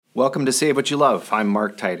Welcome to Save What You Love. I'm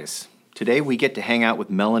Mark Titus. Today we get to hang out with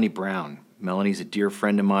Melanie Brown. Melanie's a dear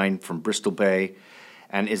friend of mine from Bristol Bay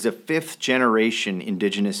and is a fifth-generation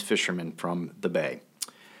indigenous fisherman from the Bay.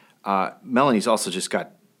 Melanie's also just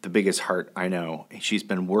got the biggest heart I know. She's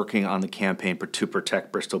been working on the campaign to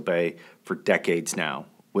protect Bristol Bay for decades now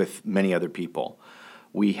with many other people.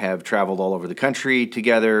 We have traveled all over the country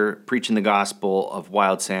together, preaching the gospel of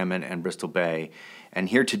wild salmon and Bristol Bay. And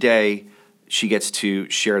here today, she gets to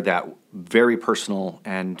share that very personal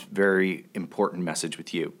and very important message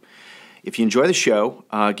with you. If you enjoy the show,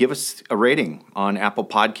 give us a rating on Apple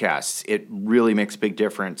Podcasts. It really makes a big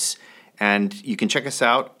difference. And you can check us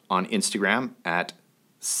out on Instagram at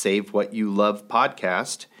Save What You Love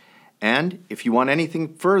Podcast. And if you want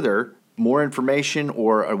anything further, more information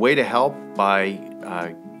or a way to help by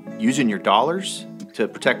using your dollars to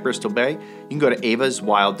protect Bristol Bay, you can go to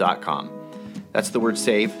avaswild.com. That's the word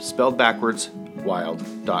save, spelled backwards,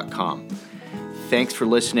 wild.com. Thanks for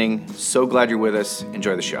listening. So glad you're with us.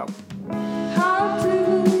 Enjoy the show. How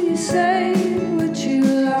do you say what you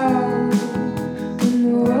love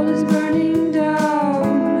when the world is burning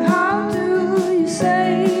down? How do you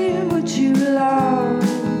say what you love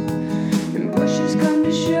when pushes come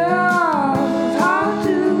to shove? How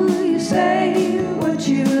do you say what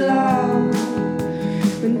you love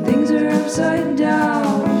when things are upside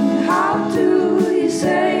down? How do you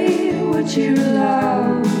say what you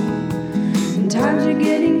love when times are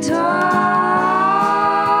getting tough?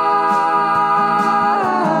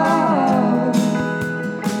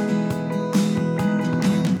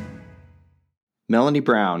 Melanie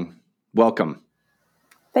Brown, welcome.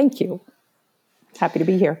 Thank you. Happy to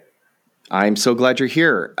be here. I'm so glad you're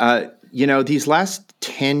here. These last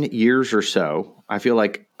 10 years or so, I feel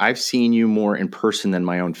like I've seen you more in person than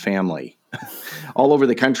my own family all over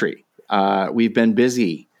the country. We've been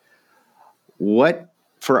busy. What,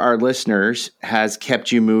 for our listeners, has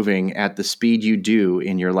kept you moving at the speed you do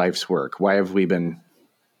in your life's work? Why have we been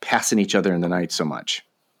passing each other in the night so much?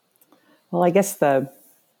 Well, I guess the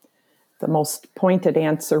most pointed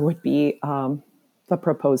answer would be the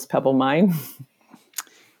proposed Pebble Mine.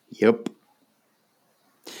 Yep.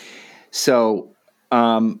 So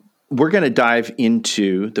we're going to dive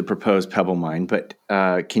into the proposed Pebble Mine, but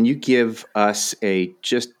can you give us a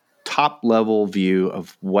just top-level view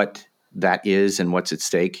of what that is and what's at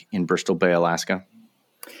stake in Bristol Bay, Alaska?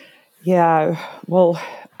 Yeah, well,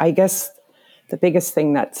 I guess the biggest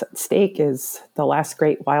thing that's at stake is the last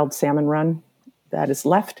great wild salmon run that is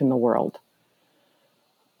left in the world.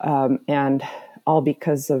 And all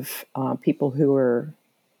because of people who are,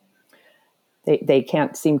 they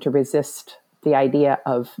can't seem to resist the idea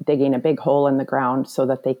of digging a big hole in the ground so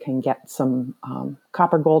that they can get some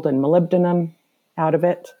copper, gold, and molybdenum out of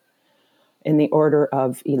it in the order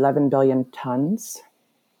of 11 billion tons.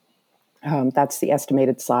 That's the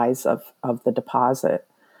estimated size of the deposit.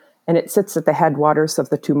 And it sits at the headwaters of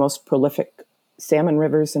the two most prolific salmon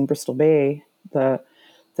rivers in Bristol Bay, the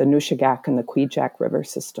Nushagak and the Kvichak river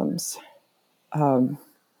systems. And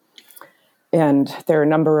there are a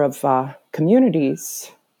number of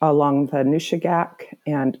communities along the Nushagak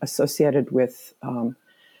and associated with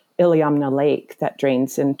Iliamna Lake that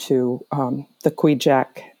drains into the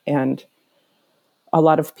Kvichak, and a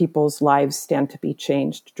lot of people's lives stand to be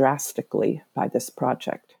changed drastically by this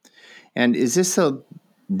project. And is this a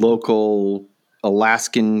local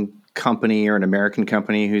Alaskan company or an American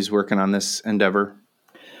company who's working on this endeavor?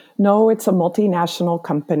 No, it's a multinational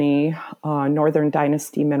company. Northern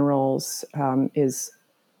Dynasty Minerals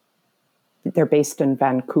they're based in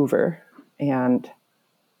Vancouver, and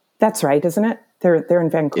that's right, isn't it? They're in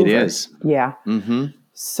Vancouver. It is. Yeah. Mm-hmm.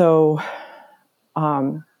 So,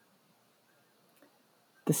 the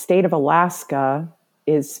state of Alaska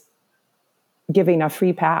is giving a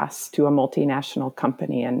free pass to a multinational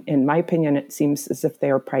company, and in my opinion, it seems as if they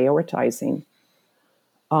are prioritizing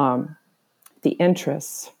the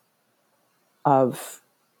interests of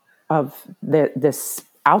this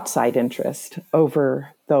outside interest over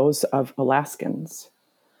those of Alaskans,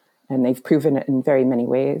 and they've proven it in very many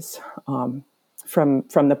ways, from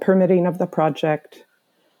the permitting of the project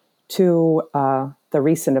to the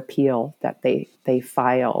recent appeal that they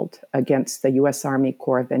filed against the U.S. Army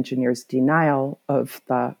Corps of Engineers' denial of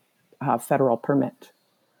the federal permit.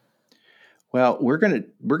 Well, we're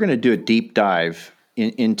gonna do a deep dive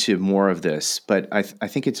into more of this, but I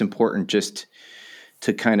think it's important just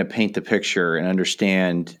to kind of paint the picture and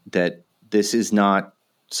understand that this is not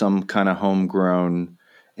some kind of homegrown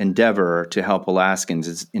endeavor to help Alaskans.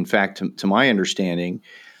 It's, in fact, to my understanding,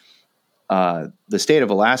 the state of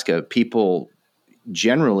Alaska, people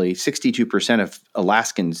generally, 62% of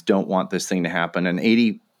Alaskans don't want this thing to happen, and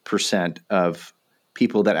of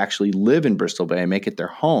people that actually live in Bristol Bay and make it their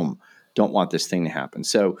home don't want this thing to happen.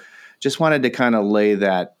 So just wanted to kind of lay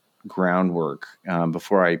that groundwork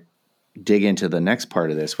before I dig into the next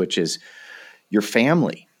part of this, which is your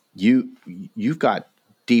family. You've got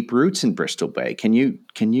deep roots in Bristol Bay. Can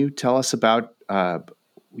you tell us about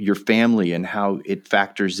your family and how it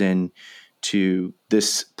factors in to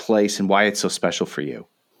this place and why it's so special for you?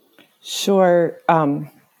 Sure.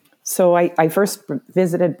 So I first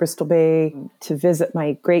visited Bristol Bay to visit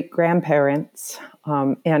my great-grandparents,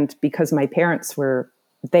 and because my parents were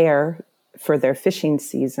there for their fishing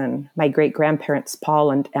season, my great-grandparents,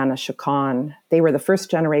 Paul and Anna Chacon, they were the first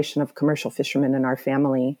generation of commercial fishermen in our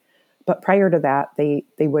family. But prior to that, they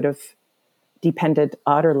would have depended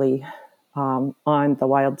utterly on the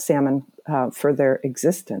wild salmon for their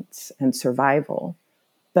existence and survival.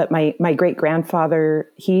 But my great-grandfather,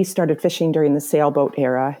 he started fishing during the sailboat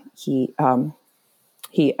era. He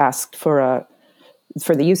asked for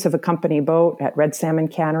the use of a company boat at Red Salmon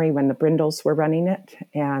Cannery when the Brindles were running it,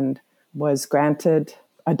 and was granted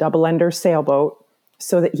a double-ender sailboat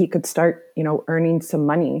so that he could start, earning some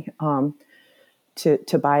money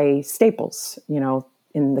to buy staples,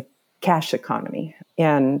 in the cash economy.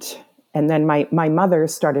 And then my mother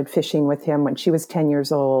started fishing with him when she was 10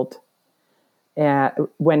 years old,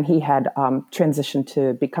 when he had transitioned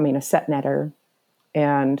to becoming a set netter.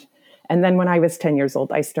 And then when I was 10 years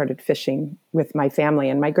old, I started fishing with my family.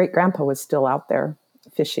 And my great-grandpa was still out there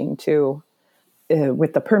fishing too,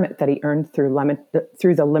 with the permit that he earned through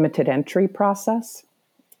the limited entry process.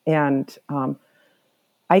 And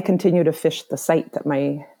I continue to fish the site that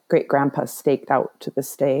my great-grandpa staked out to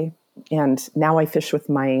this day. And now I fish with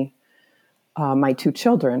my two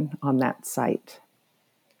children on that site.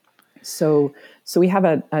 So we have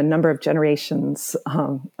a number of generations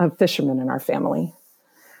of fishermen in our family.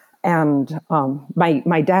 And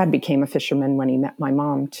my dad became a fisherman when he met my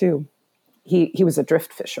mom too. He was a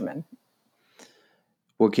drift fisherman.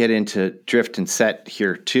 We'll get into drift and set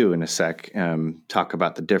here too in a sec, talk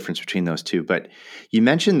about the difference between those two. But you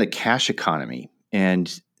mentioned the cash economy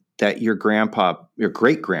and that your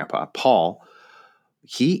great-grandpa, Paul,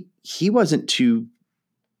 he wasn't too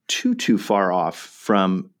far off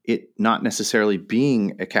from it not necessarily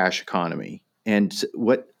being a cash economy. And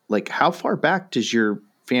how far back does your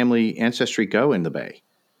family ancestry go in the Bay?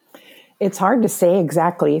 It's hard to say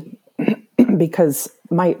exactly because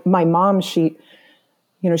my mom,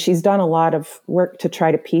 she's done a lot of work to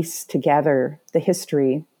try to piece together the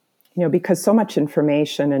history, because so much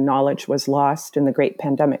information and knowledge was lost in the great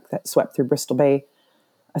pandemic that swept through Bristol Bay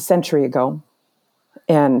a century ago.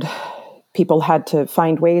 And people had to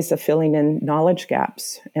find ways of filling in knowledge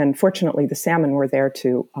gaps. And fortunately, the salmon were there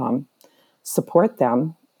to support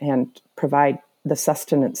them and provide the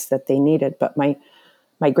sustenance that they needed. But my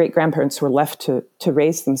great-grandparents were left to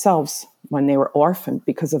raise themselves when they were orphaned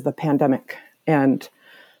because of the pandemic.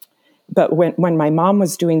 But when my mom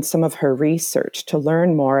was doing some of her research to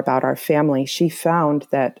learn more about our family, she found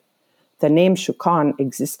that the name Chacon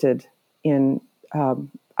existed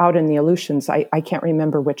out in the Aleutians. I can't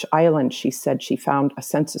remember which island she said she found a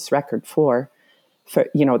census record for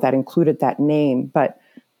that included that name. But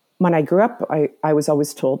when I grew up, I was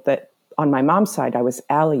always told that on my mom's side, I was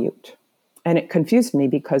Aleut. And it confused me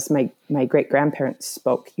because my great-grandparents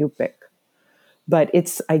spoke Yupik. But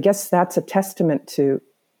I guess that's a testament to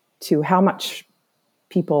how much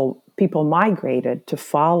people migrated to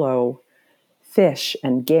follow fish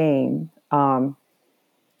and game. But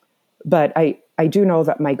I do know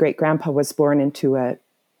that my great-grandpa was born into a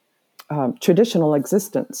traditional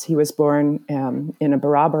existence. He was born in a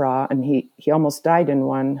barabara, and he almost died in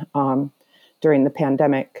one during the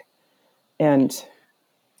pandemic. And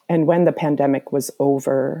when the pandemic was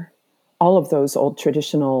over, all of those old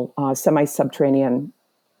traditional semi-subterranean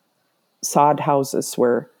sod houses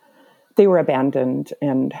were abandoned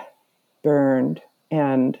and burned,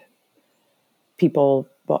 and people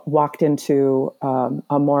walked into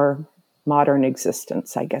a more modern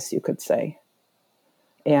existence, I guess you could say.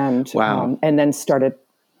 And wow. And then started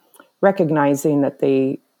recognizing that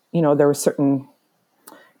there were certain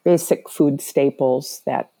basic food staples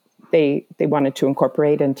that they wanted to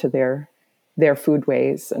incorporate into their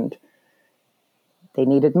foodways, and they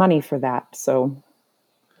needed money for that. So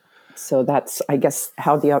that's, I guess,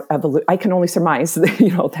 how the I can only surmise,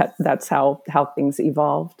 that's how things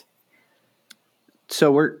evolved.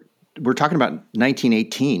 So we're talking about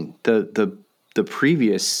 1918, the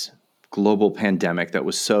previous global pandemic that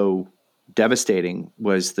was so devastating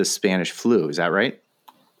was the Spanish flu. Is that right?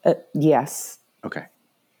 Yes. Okay.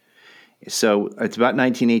 So it's about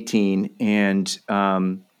 1918, and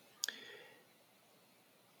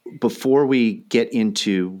before we get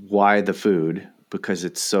into why the food, because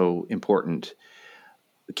it's so important,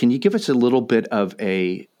 can you give us a little bit of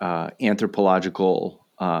a anthropological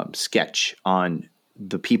sketch on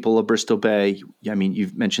the people of Bristol Bay? I mean,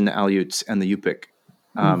 you've mentioned the Aleuts and the Yupik.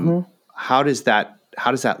 How does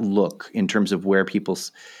that look in terms of where people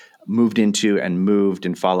moved into and moved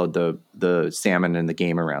and followed the salmon and the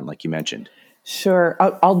game around, like you mentioned? Sure.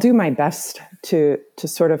 I'll do my best to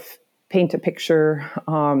sort of paint a picture.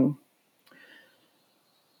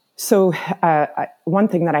 So one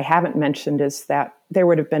thing that I haven't mentioned is that there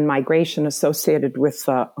would have been migration associated with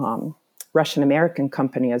the Russian-American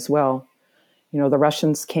company as well. The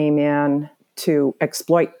Russians came in to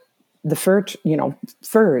exploit the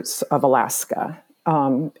furs of Alaska.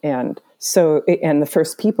 And the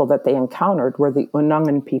first people that they encountered were the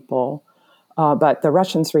Unangan people, but the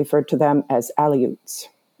Russians referred to them as Aleuts.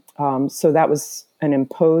 So that was an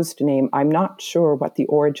imposed name. I'm not sure what the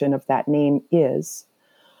origin of that name is,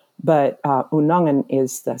 but Unangan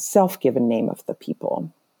is the self-given name of the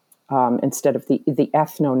people. Instead of the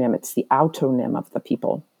ethnonym, it's the autonym of the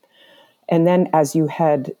people. And then as you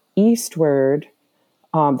head eastward,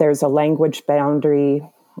 there's a language boundary,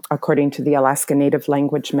 according to the Alaska Native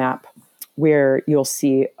Language Map, where you'll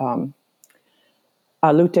see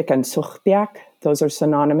Alutiiq and Sugpiaq. Those are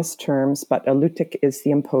synonymous terms, but Alutiiq is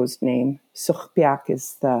the imposed name. Sugpiaq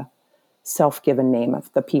is the self-given name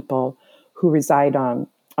of the people who reside on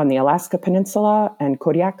the Alaska Peninsula and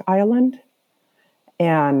Kodiak Island.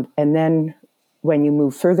 And then when you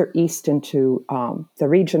move further east into the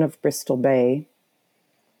region of Bristol Bay,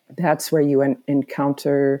 that's where you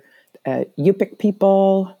encounter Yupik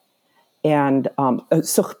people, and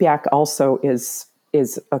Sugpiaq also is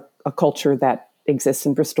a culture that exists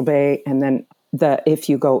in Bristol Bay. And then if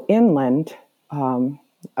you go inland,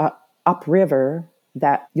 upriver,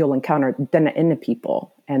 that you'll encounter Dena'ina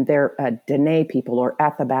people, and they're Dene people or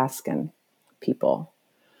Athabascan people.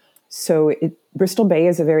 So Bristol Bay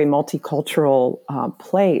is a very multicultural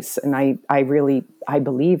place, and I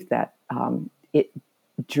believe that it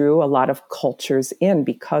drew a lot of cultures in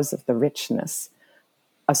because of the richness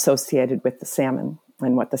associated with the salmon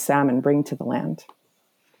and what the salmon bring to the land.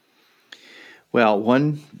 Well,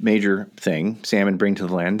 one major thing salmon bring to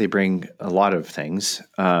the land, they bring a lot of things,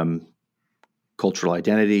 cultural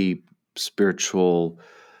identity, spiritual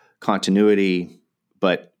continuity,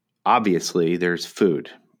 but obviously there's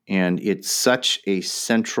food. And it's such a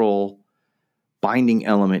central binding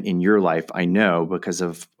element in your life, I know, because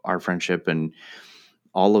of our friendship and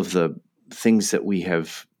all of the things that we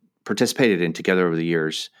have participated in together over the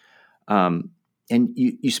years. And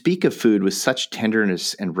you speak of food with such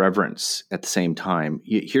tenderness and reverence at the same time.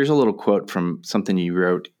 Here's a little quote from something you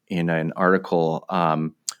wrote in an article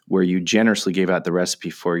where you generously gave out the recipe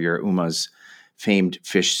for your Uma's famed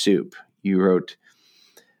fish soup. You wrote,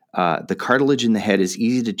 the cartilage in the head is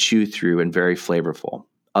easy to chew through and very flavorful.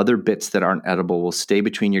 Other bits that aren't edible will stay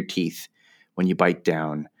between your teeth when you bite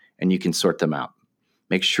down, and you can sort them out.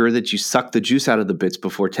 Make sure that you suck the juice out of the bits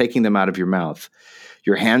before taking them out of your mouth.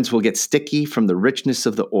 Your hands will get sticky from the richness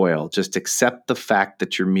of the oil. Just accept the fact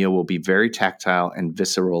that your meal will be very tactile and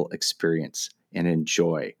visceral experience, and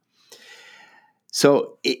enjoy.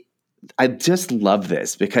 So I just love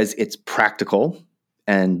this because it's practical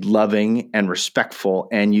and loving and respectful,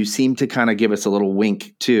 and you seem to kind of give us a little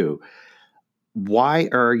wink too. Why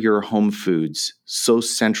are your home foods so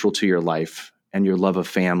central to your life and your love of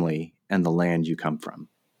family and the land you come from?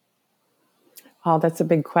 Oh, that's a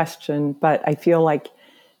big question, but I feel like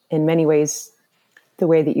in many ways, the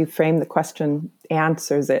way that you frame the question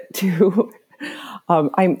answers it too.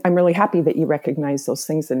 I'm really happy that you recognize those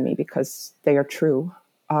things in me because they are true.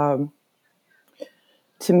 To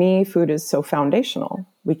me, food is so foundational.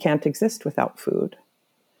 We can't exist without food.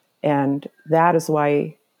 And that is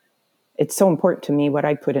why it's so important to me what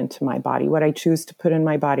I put into my body, what I choose to put in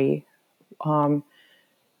my body,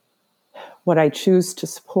 what I choose to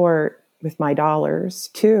support with my dollars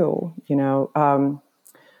too,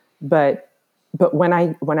 but when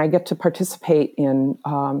I get to participate in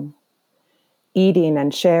eating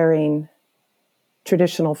and sharing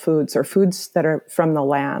traditional foods or foods that are from the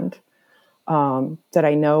land, that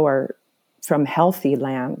I know are from healthy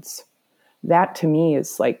lands, that to me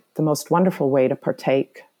is like the most wonderful way to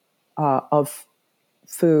partake of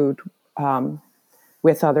food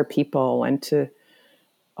with other people, and to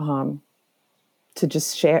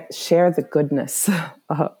just share the goodness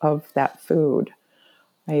of that food.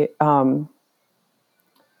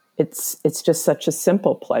 It's just such a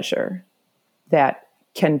simple pleasure that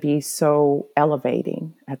can be so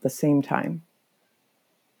elevating at the same time.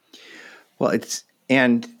 Well,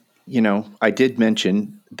 and I did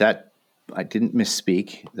mention that I didn't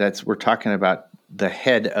misspeak. We're talking about the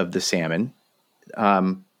head of the salmon.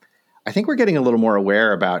 I think we're getting a little more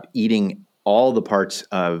aware about eating all the parts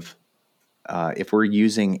of, if we're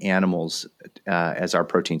using animals as our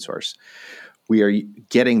protein source, we are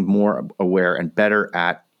getting more aware and better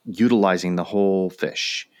at utilizing the whole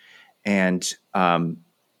fish. And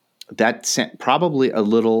that's probably a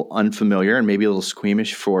little unfamiliar and maybe a little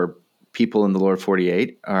squeamish for people in the lower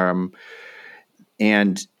 48.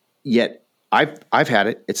 And yet I've had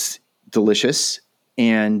it. It's delicious.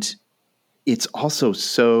 And it's also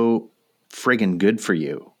so friggin' good for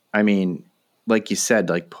you. I mean, like you said,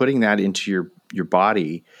 like putting that into your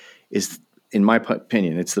body is, in my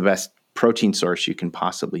opinion, it's the best protein source you can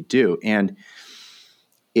possibly do. And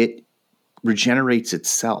it regenerates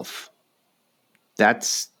itself.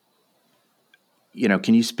 That's,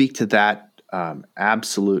 can you speak to that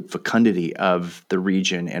absolute fecundity of the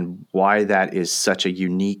region and why that is such a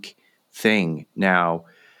unique thing now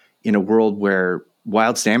in a world where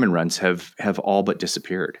wild salmon runs have all but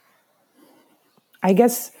disappeared? I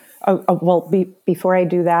guess, before I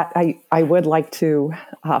do that, I would like to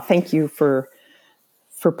thank you for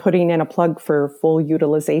putting in a plug for full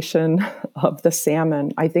utilization of the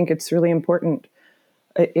salmon. I think it's really important.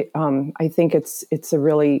 I think it's a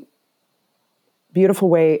really beautiful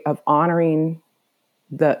way of honoring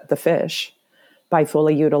the fish by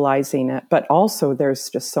fully utilizing it. But also there's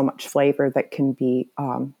just so much flavor that can be,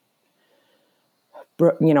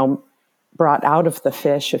 brought out of the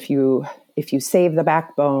fish if you save the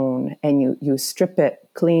backbone and you strip it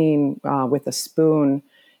clean with a spoon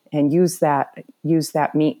and use that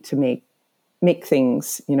meat to make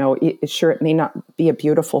things. It may not be a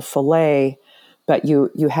beautiful fillet, but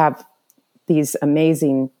you have these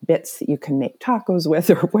amazing bits that you can make tacos with,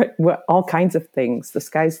 or what all kinds of things. The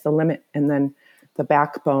sky's the limit. And then the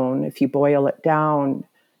backbone, if you boil it down,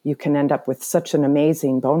 you can end up with such an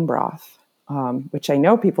amazing bone broth, which I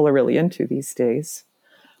know people are really into these days.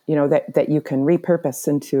 That you can repurpose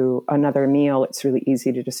into another meal. It's really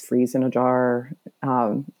easy to just freeze in a jar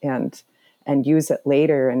and use it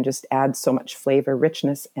later, and just add so much flavor,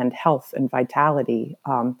 richness, and health and vitality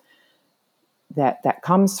that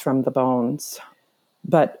comes from the bones.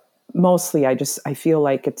 But mostly, I feel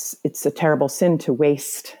like it's a terrible sin to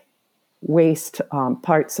waste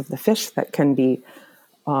parts of the fish that can be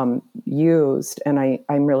used. And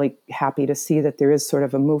I'm really happy to see that there is sort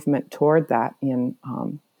of a movement toward that in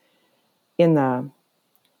the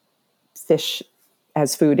fish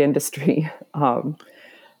as food industry.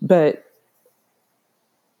 But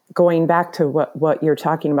going back to what you're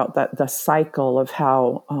talking about, the cycle of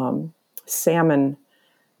how salmon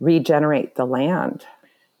regenerate the land,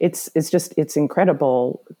 it's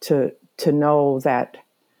incredible to know that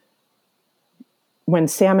when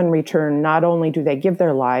salmon return, not only do they give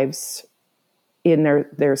their lives in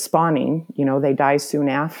their spawning, they die soon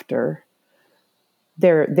after,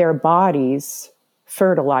 their bodies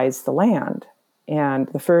fertilize the land. And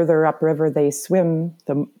the further upriver they swim,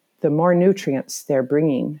 the more nutrients they're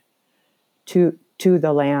bringing to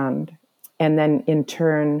the land. And then in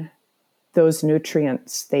turn, those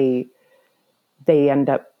nutrients, they end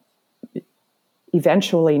up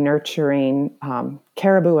eventually nurturing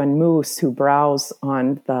caribou and moose who browse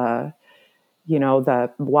on the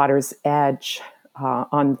water's edge,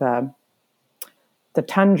 on the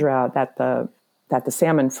tundra that the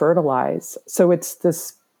salmon fertilize. So it's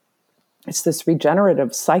this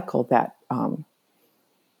regenerative cycle that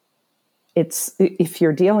if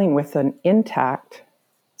you're dealing with an intact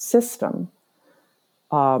system,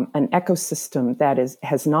 an ecosystem that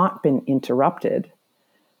has not been interrupted,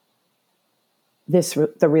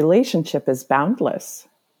 the relationship is boundless.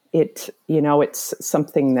 It's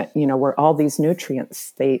something that, where all these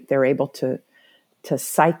nutrients, they're able to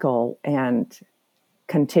cycle and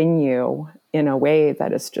continue in a way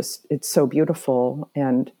that is it's so beautiful.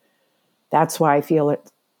 And that's why I feel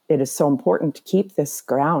it is so important to keep this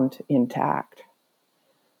ground intact,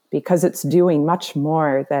 because it's doing much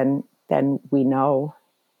more than we know,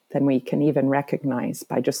 than we can even recognize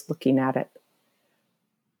by just looking at it.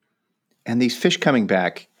 And these fish coming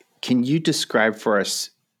back, can you describe for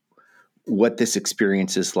us what this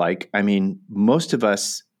experience is like? I mean, most of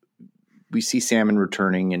us, we see salmon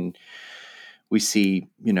returning and we see,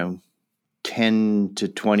 10 to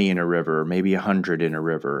 20 in a river, maybe 100 in a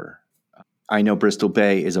river. I know Bristol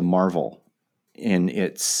Bay is a marvel in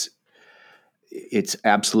its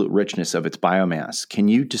absolute richness of its biomass. Can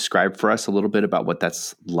you describe for us a little bit about what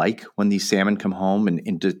that's like when these salmon come home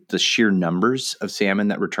and the sheer numbers of salmon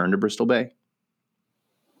that return to Bristol Bay?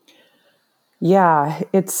 Yeah,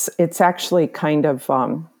 it's actually kind of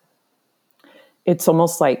it's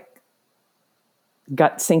almost like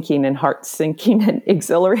gut sinking and heart sinking and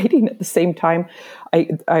exhilarating at the same time.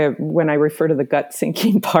 When I refer to the gut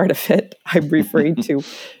sinking part of it, I'm referring to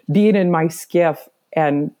being in my skiff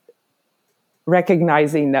and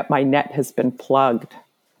recognizing that my net has been plugged.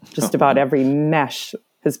 Just about every mesh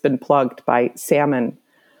has been plugged by salmon,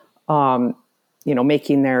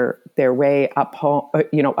 making their way up home,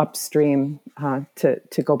 upstream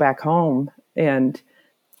to go back home. And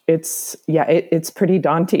it's pretty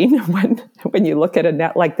daunting when you look at a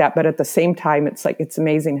net like that. But at the same time, it's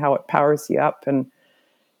amazing how it powers you up, and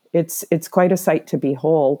it's quite a sight to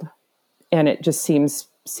behold. And it just seems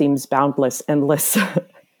boundless, endless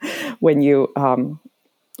when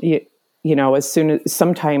as soon as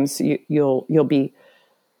sometimes you'll be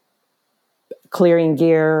clearing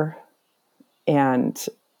gear and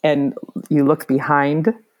you look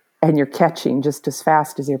behind and you're catching just as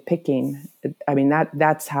fast as you're picking. I mean,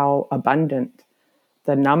 that's how abundant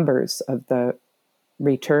the numbers of the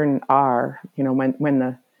return are.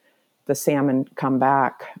 When the salmon come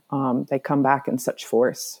back, they come back in such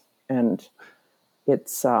force, and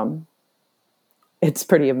it's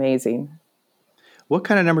pretty amazing. What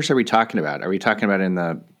kind of numbers are we talking about? Are we talking about in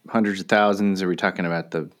the hundreds of thousands? Are we talking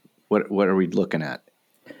about what are we looking at?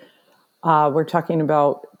 We're talking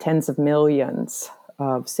about tens of millions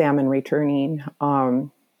of salmon returning.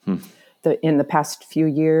 In the past few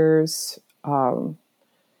years, the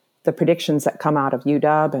predictions that come out of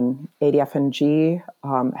UW and ADF&G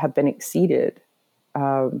have been exceeded.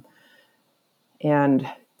 And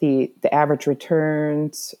the average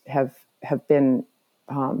returns have been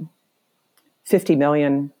 50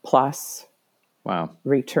 million plus. Wow.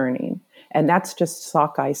 Returning. And that's just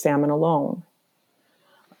sockeye salmon alone.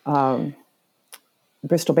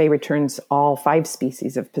 Bristol Bay returns all 5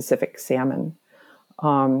 species of Pacific salmon.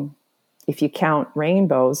 If you count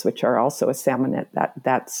rainbows, which are also a salmonid,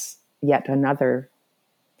 that's yet another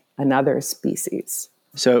species.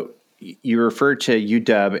 So you refer to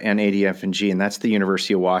UW and ADF&G, and that's the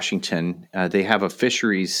University of Washington. They have a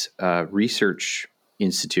fisheries research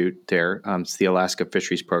institute there. It's the Alaska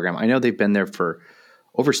Fisheries Program. I know they've been there for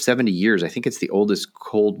over 70 years. I think it's the oldest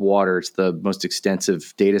cold water. It's the most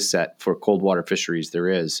extensive data set for cold water fisheries there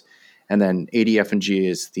is. And then ADF&G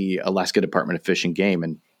is the Alaska Department of Fish and Game.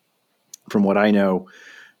 And from what I know,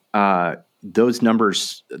 those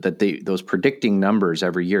numbers those predicting numbers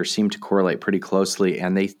every year seem to correlate pretty closely,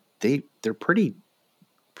 and they're pretty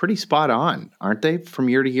spot on, aren't they, from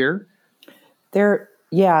year to year?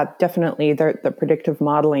 Definitely. The predictive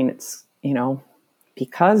modeling, it's,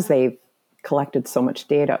 because they've collected so much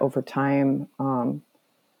data over time,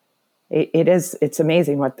 it's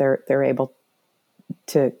amazing what they're able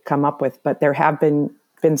to come up with. But there have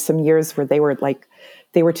been some years where they were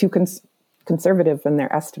too conservative in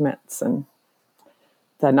their estimates, and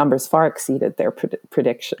the numbers far exceeded their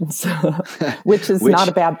predictions, which is not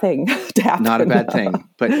a bad thing to happen. Not a bad thing.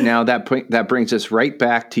 But now that brings us right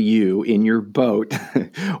back to you in your boat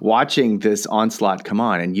watching this onslaught come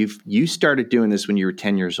on. And you started doing this when you were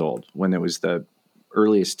 10 years old, when it was the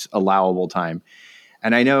earliest allowable time.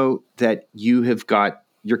 And I know that you have got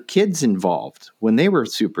your kids involved when they were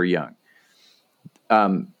super young.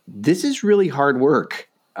 This is really hard work.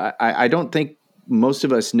 I don't think most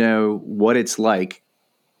of us know what it's like,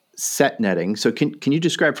 set netting. So can you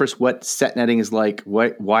describe for us what set netting is like?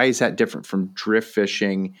 Why is that different from drift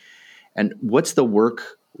fishing? And what's the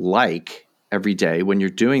work like every day when you're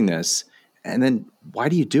doing this? And then why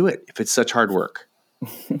do you do it if it's such hard work?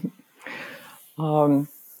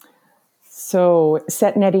 So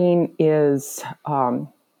set netting is,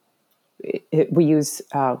 we use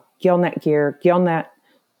gill net gear. Gill net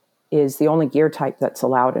is the only gear type that's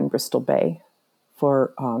allowed in Bristol Bay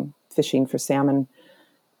for fishing for salmon.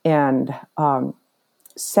 And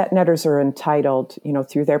set netters are entitled,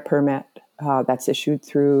 through their permit that's issued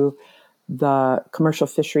through the Commercial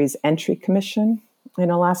Fisheries Entry Commission in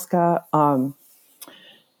Alaska.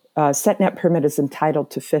 Set net permit is entitled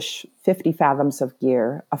to fish 50 fathoms of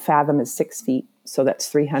gear. A fathom is 6 feet, so that's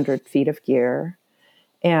 300 feet of gear.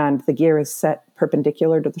 And the gear is set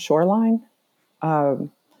perpendicular to the shoreline. And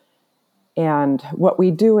what we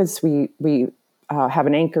do is we have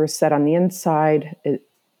an anchor set on the inside.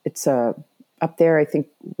 It's up there. I think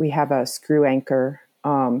we have a screw anchor,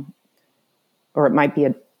 or it might be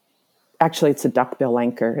it's a duckbill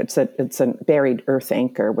anchor. It's a buried earth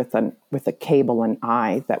anchor with a cable and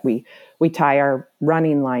eye that we tie our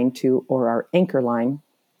running line to, or our anchor line,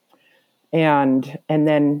 and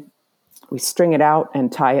then we string it out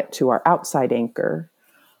and tie it to our outside anchor,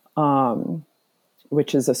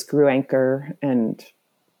 which is a screw anchor, and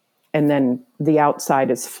and then the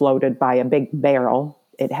outside is floated by a big barrel.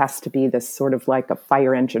 It has to be this sort of like a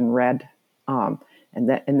fire engine red, and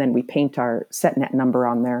then we paint our set net number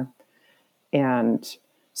on there. And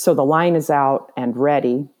so the line is out and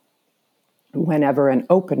ready whenever an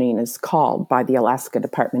opening is called by the Alaska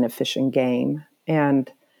Department of Fish and Game.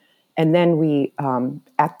 And then we,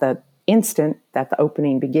 at the instant that the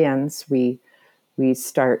opening begins, we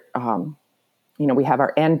start, we have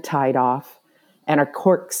our end tied off, and our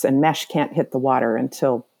corks and mesh can't hit the water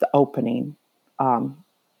until the opening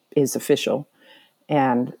is official.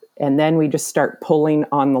 And then we just start pulling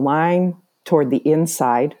on the line toward the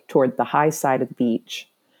inside, toward the high side of the beach.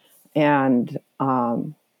 And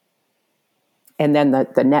then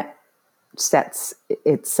the net sets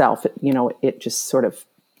itself, it just sort of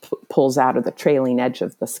pulls out of the trailing edge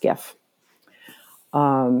of the skiff.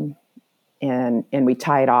 And we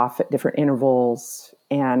tie it off at different intervals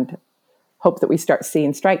and hope that we start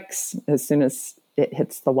seeing strikes as soon as it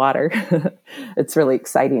hits the water. It's really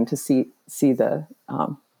exciting to see the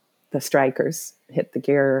strikers hit the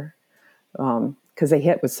gear, because they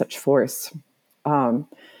hit with such force.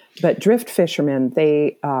 But drift fishermen,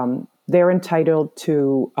 they're entitled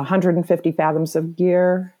to 150 fathoms of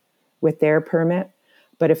gear with their permit.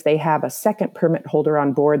 But if they have a second permit holder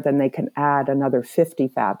on board, then they can add another 50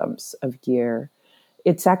 fathoms of gear.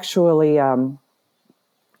 It's actually,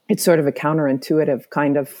 it's sort of a counterintuitive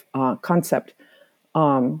kind of concept.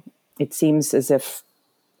 It seems as if,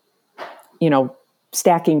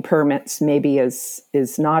 stacking permits maybe is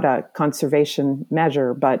not a conservation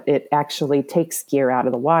measure, but it actually takes gear out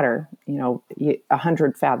of the water.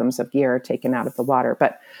 100 fathoms of gear are taken out of the water.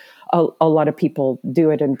 But a lot of people do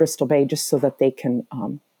it in Bristol Bay just so that they can,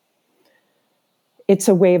 it's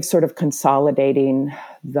a way of sort of consolidating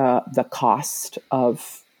the cost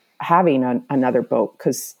of having another boat,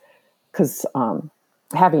 because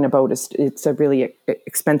having a boat it's a really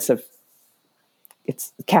expensive,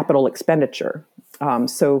 it's capital expenditure.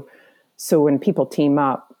 So when people team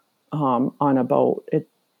up on a boat,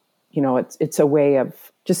 it's a way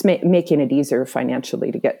of just making it easier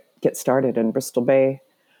financially to get started in Bristol Bay.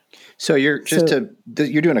 So you're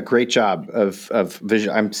doing a great job of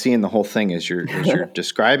vision. I'm seeing the whole thing as you're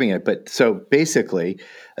describing it. But so basically,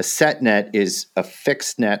 a set net is a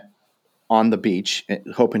fixed net on the beach,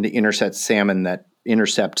 hoping to intercept salmon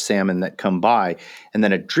that come by, and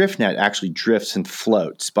then a drift net actually drifts and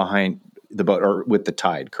floats behind the boat or with the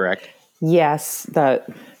tide. Correct? Yes. When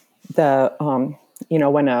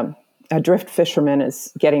a drift fisherman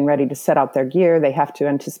is getting ready to set out their gear, they have to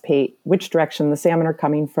anticipate which direction the salmon are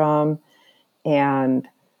coming from, and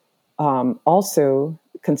also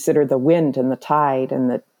consider the wind and the tide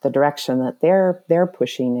and the direction that they're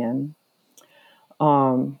pushing in.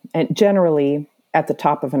 And generally, at the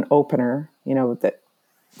top of an opener,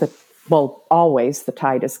 always the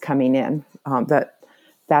tide is coming in.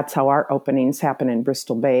 That's how our openings happen in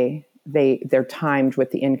Bristol Bay. They're timed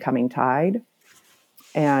with the incoming tide.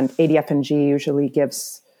 And ADF&G usually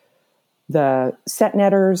gives the set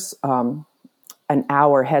netters an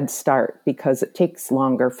hour head start, because it takes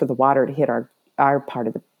longer for the water to hit our part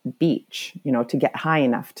of the beach, to get high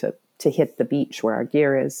enough to hit the beach where our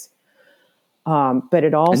gear is. But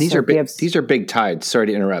it also these are big tides. Sorry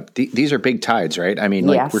to interrupt. These are big tides, right? I mean,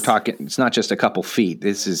 yes. We're talking, it's not just a couple feet.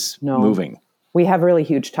 This is moving. We have really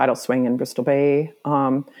huge tidal swing in Bristol Bay.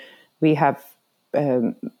 We have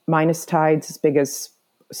minus tides as big as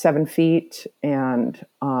 7 feet, and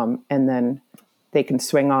then they can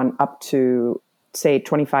swing on up to, say,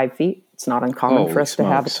 25 feet. It's not uncommon for us to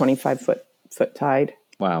have a 25-foot tide.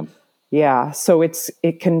 Wow. Yeah. So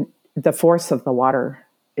the force of the water,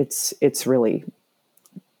 it's really,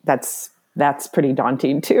 that's pretty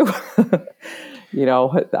daunting too.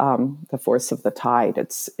 The force of the tide,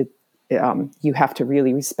 you have to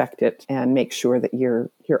really respect it and make sure that you're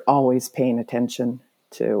always paying attention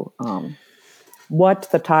to what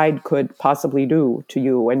the tide could possibly do to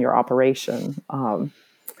you and your operation.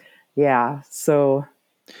 So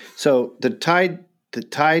the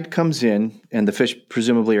tide comes in, and the fish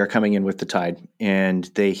presumably are coming in with the tide, and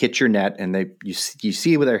they hit your net, and you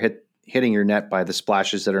see where they're hitting your net by the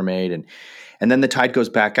splashes that are made, and then the tide goes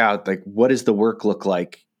back out. Like, what does the work look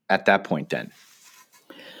like at that point then?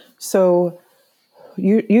 So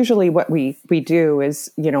usually what we do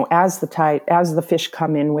is, as the fish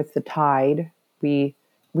come in with the tide, we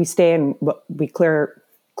stay and we clear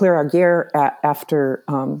our gear after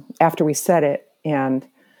we set it, and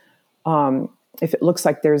if it looks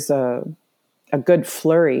like there's a good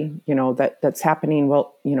flurry, that's happening,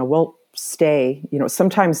 we'll stay.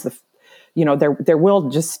 Sometimes there will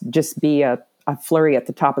just be a a flurry at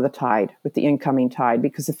the top of the tide with the incoming tide,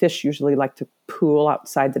 because the fish usually like to pool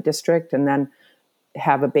outside the district and then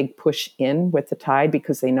have a big push in with the tide,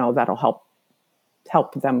 because they know that'll help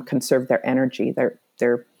them conserve their energy.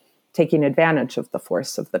 They're taking advantage of the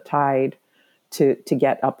force of the tide to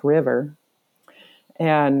get upriver.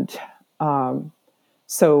 And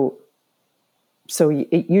so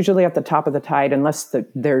usually at the top of the tide, unless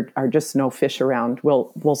there are just no fish around,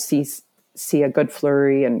 we'll see a good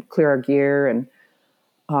flurry and clear our gear and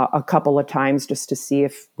a couple of times just to see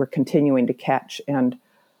if we're continuing to catch. And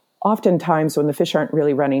oftentimes when the fish aren't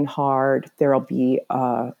really running hard, there'll be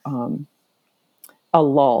a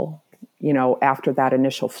lull, after that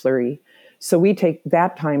initial flurry. So we take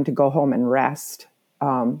that time to go home and rest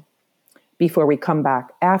before we come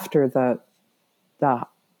back after the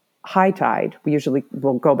high tide. We usually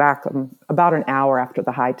will go back about an hour after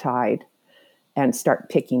the high tide and start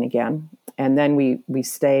picking again. And then we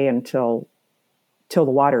stay until the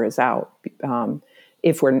water is out.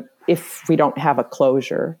 If we don't have a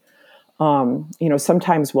closure,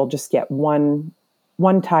 sometimes we'll just get one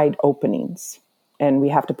tide openings, and we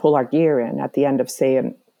have to pull our gear in at the end of, say,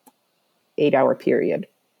 an 8-hour period,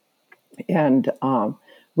 and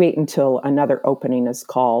wait until another opening is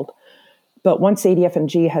called. But once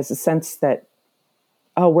ADF&G has a sense that,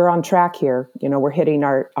 we're on track here, we're hitting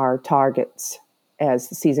our targets as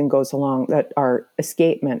the season goes along, that our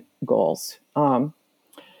escapement goals,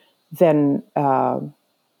 then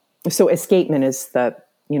so escapement is the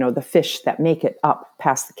fish that make it up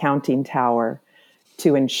past the counting tower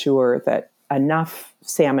to ensure that enough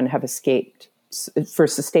salmon have escaped for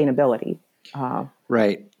sustainability.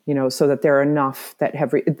 Right. So that there are enough that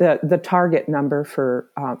have the target number for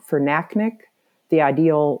NACNIC. The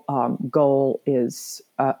ideal goal is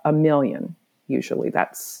 1 million. Usually,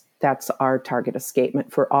 that's our target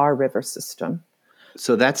escapement for our river system.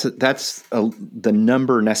 So that's the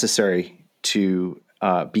number necessary to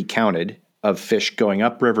be counted of fish going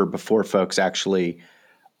upriver before folks actually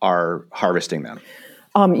are harvesting them.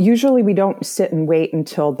 Usually, we don't sit and wait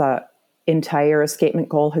until the entire escapement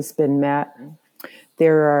goal has been met.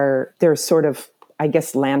 There are sort of, I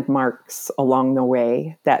guess, landmarks along the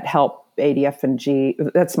way that help ADF&G.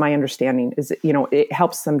 That's my understanding. Is it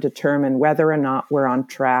helps them determine whether or not we're on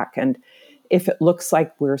track, and if it looks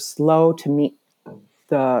like we're slow to meet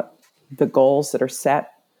the goals that are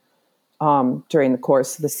set during the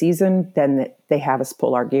course of the season, then they have us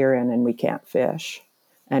pull our gear in and we can't fish,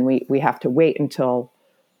 and we have to wait until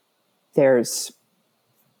there's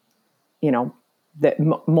that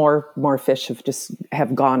more fish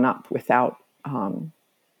have gone up without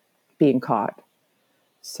being caught.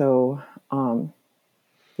 So,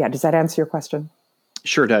 does that answer your question?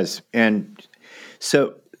 Sure does. And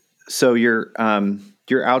so you're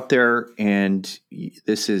out there, and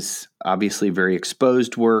this is obviously very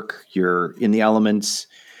exposed work. You're in the elements.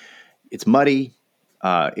 It's muddy.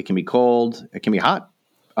 It can be cold. It can be hot.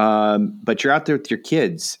 But you're out there with your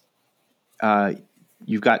kids.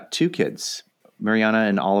 You've got 2 kids, Mariana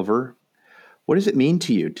and Oliver. What does it mean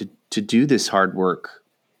to you to do this hard work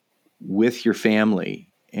with your family,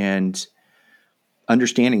 and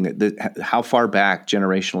understanding that how far back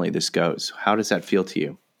generationally this goes? How does that feel to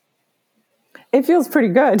you? It feels pretty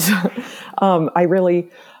good.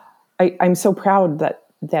 I'm so proud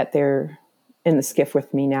that they're in the skiff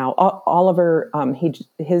with me now. Oliver,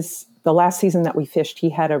 the last season that we fished, he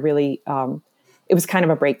had a really, it was kind of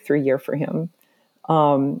a breakthrough year for him.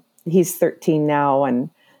 He's 13 now, and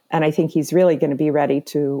I think he's really going to be ready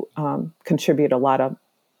to contribute a lot of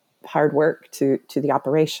hard work to the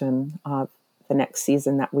operation of the next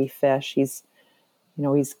season that we fish. He's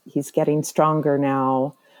getting stronger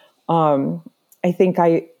now. I think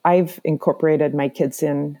I've incorporated my kids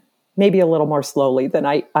in maybe a little more slowly than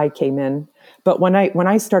I came in. But when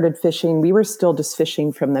I started fishing, we were still just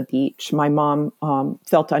fishing from the beach. My mom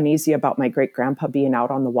felt uneasy about my great grandpa being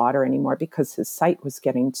out on the water anymore because his sight was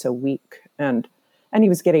getting so weak, and he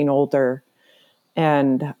was getting older.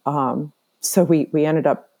 And so we ended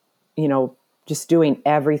up, just doing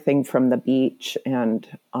everything from the beach and,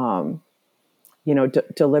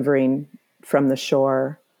 delivering from the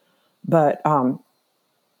shore. But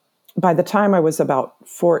by the time I was about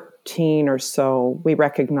 14 or so, we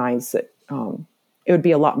recognized that it would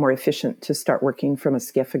be a lot more efficient to start working from a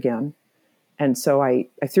skiff again. And so I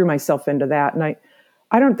threw myself into that. And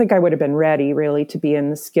I don't think I would have been ready really to be in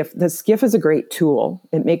the skiff. The skiff is a great tool.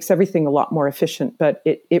 It makes everything a lot more efficient, but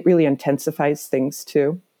it really intensifies things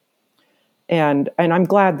too. And I'm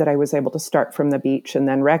glad that I was able to start from the beach and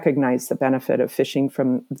then recognize the benefit of fishing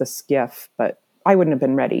from the skiff, but I wouldn't have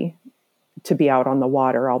been ready to be out on the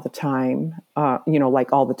water all the time,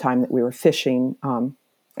 like all the time that we were fishing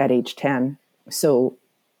at age 10. So,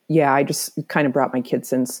 yeah, I just kind of brought my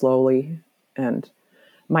kids in slowly. And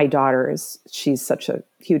my daughter she's such a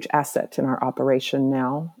huge asset in our operation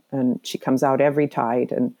now. And she comes out every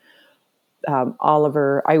tide. And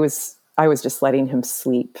Oliver, I was just letting him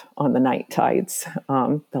sleep on the night tides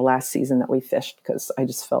the last season that we fished, because I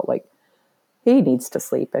just felt like he needs to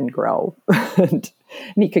sleep and grow, and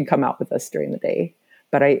he can come out with us during the day.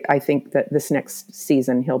 But I think that this next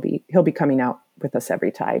season he'll be coming out with us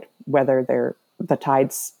every tide, whether the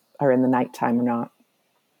tides are in the nighttime or not.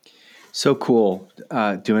 So cool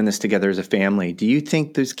doing this together as a family. Do you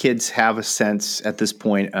think those kids have a sense at this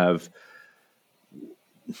point of,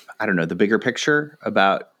 I don't know, the bigger picture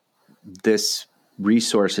about this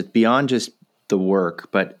resource? It's beyond just the work,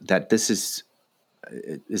 but that this is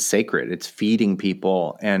sacred. It's feeding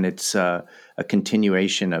people, and it's a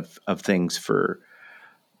continuation of things for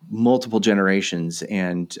multiple generations.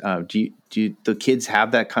 And do the kids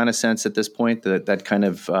have that kind of sense at this point, that kind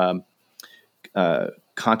of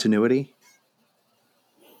continuity?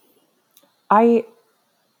 I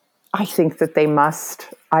think that they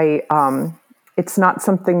must. It's not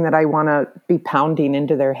something that I want to be pounding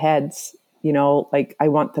into their heads. Like, I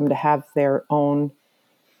want them to have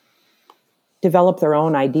develop their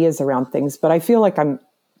own ideas around things. But I feel like I'm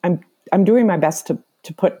doing my best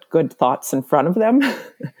to put good thoughts in front of them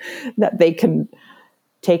that they can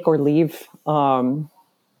take or leave. And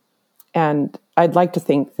I'd like to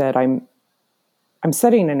think that I'm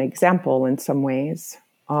setting an example in some ways.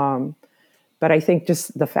 But I think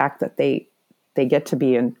just the fact that they get to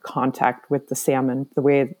be in contact with the salmon the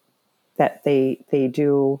way that they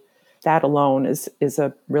do, that alone is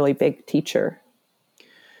a really big teacher.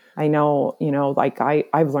 I know, like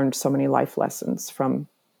I've learned so many life lessons from,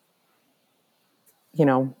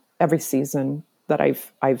 every season that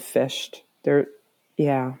I've fished.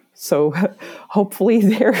 So hopefully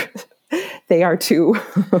they are too.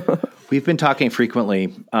 We've been talking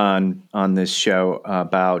frequently on this show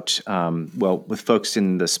about, with folks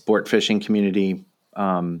in the sport fishing community,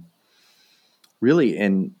 really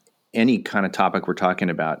in any kind of topic we're talking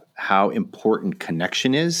about, how important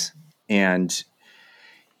connection is. And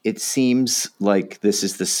it seems like this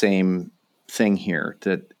is the same thing here,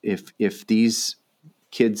 that if these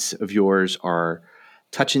kids of yours are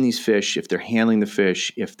touching these fish, if they're handling the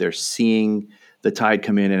fish, if they're seeing the tide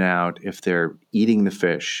come in and out, if they're eating the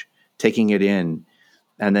fish, taking it in,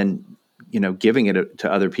 and then, giving it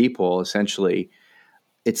to other people, essentially,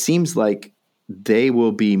 it seems like they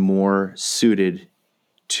will be more suited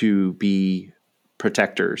to be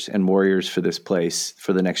protectors and warriors for this place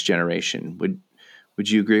for the next generation. Would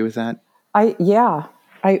you agree with that? I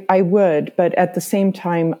would. But at the same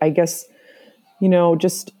time, I guess,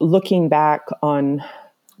 just looking back on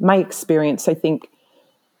my experience, I think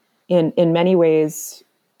in many ways,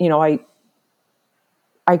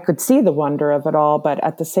 I could see the wonder of it all, but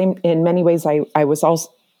in many ways, I was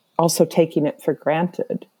also taking it for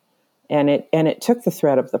granted. And it took the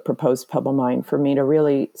threat of the proposed pebble mine for me to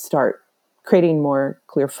really start creating more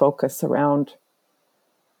clear focus around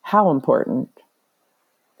how important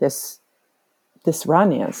this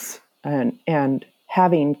run is, and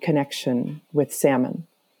having connection with salmon,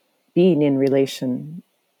 being in relation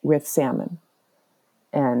with salmon,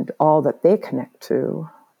 and all that they connect to.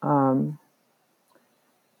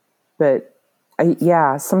 But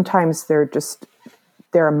sometimes there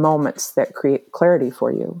are moments that create clarity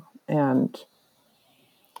for you,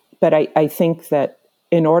 but I think that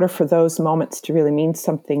in order for those moments to really mean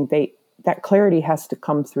something, that clarity has to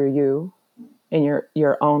come through you in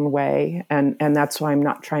your own way. And that's why I'm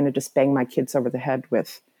not trying to just bang my kids over the head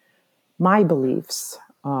with my beliefs.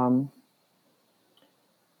 I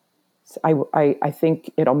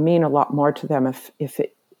think it'll mean a lot more to them if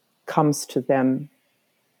it comes to them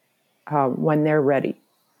when they're ready,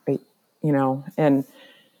 right? And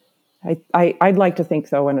I'd like to think,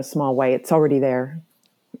 though, in a small way, it's already there.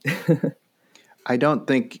 I don't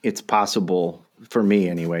think it's possible, for me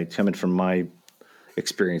anyway, coming from my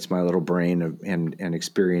experience, my little brain and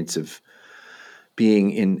experience of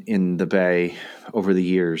being in the Bay over the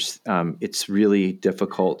years. It's really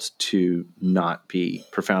difficult to not be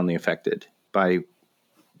profoundly affected by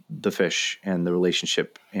the fish and the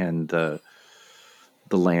relationship and the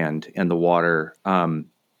land and the water.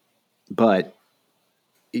 But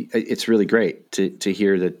it's really great to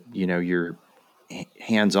hear that, you're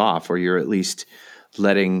hands off, or you're at least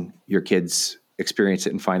letting your kids experience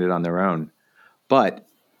it and find it on their own. But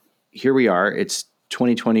here we are, it's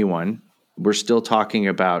 2021. We're still talking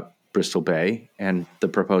about Bristol Bay and the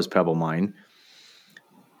proposed pebble mine.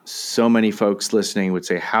 so many folks listening would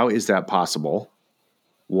say, how is that possible?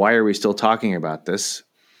 Why are we still talking about this?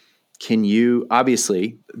 Can you,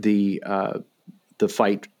 obviously, the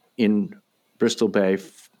fight in Bristol Bay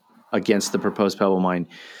against the proposed Pebble Mine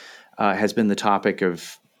has been the topic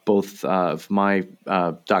of both of my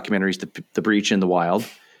documentaries, The Breach and The Wild.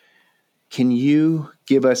 Can you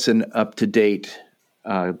give us an up-to-date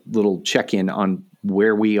little check-in on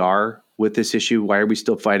where we are with this issue? Why are we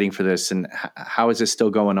still fighting for this? And how is this still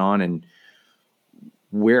going on? And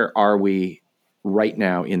where are we right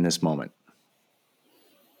now in this moment?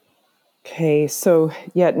 Okay, so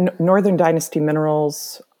Northern Dynasty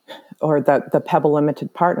Minerals, or the Pebble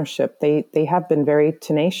Limited Partnership, they have been very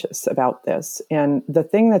tenacious about this. And the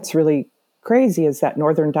thing that's really crazy is that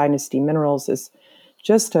Northern Dynasty Minerals is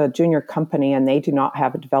just a junior company, and they do not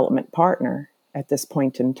have a development partner at this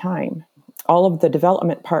point in time. All of the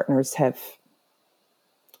development partners there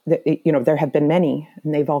have been many,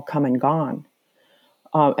 and they've all come and gone.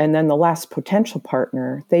 And then the last potential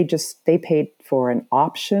partner, they paid for an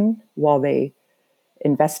option while they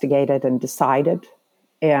investigated and decided.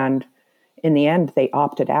 And in the end, they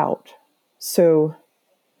opted out. So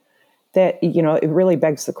that, it really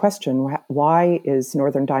begs the question, why is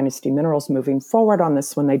Northern Dynasty Minerals moving forward on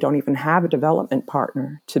this when they don't even have a development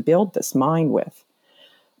partner to build this mine with?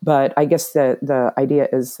 But I guess the idea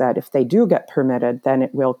is that if they do get permitted, then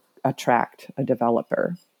it will attract a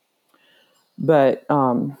developer. But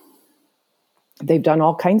they've done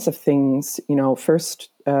all kinds of things, first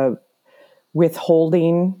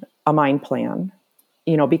withholding a mine plan,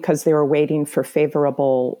 because they were waiting for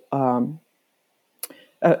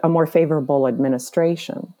a more favorable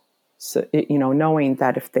administration. So, knowing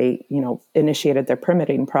that if they, initiated their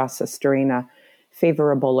permitting process during a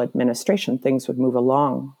favorable administration, things would move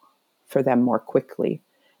along for them more quickly.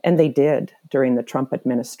 And they did during the Trump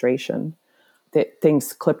administration.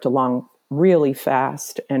 Things clipped along really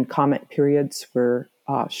fast, and comment periods were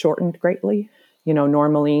shortened greatly.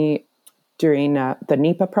 Normally during the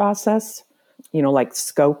NEPA process, like the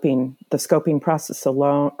scoping process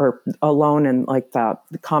alone, and like the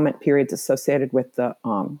comment periods associated with the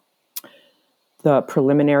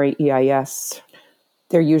preliminary EIS,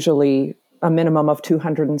 they're usually a minimum of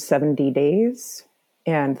 270 days,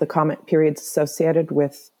 and the comment periods associated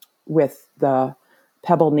with the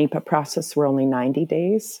Pebble NEPA process were only 90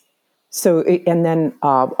 days. So, and then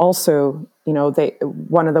also,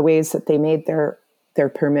 one of the ways that they made their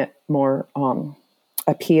permit more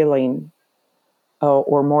appealing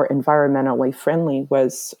or more environmentally friendly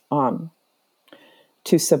was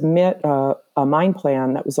to submit a mine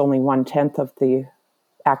plan that was only 1/10 of the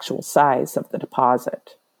actual size of the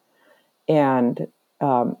deposit, and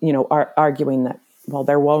arguing that, well,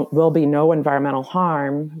 there will be no environmental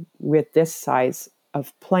harm with this size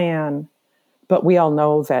of plan. But we all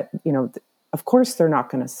know that, of course, they're not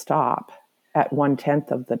going to stop at 1/10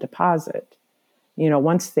 of the deposit.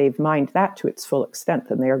 Once they've mined that to its full extent,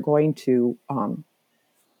 then they are going to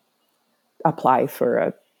apply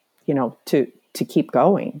for to keep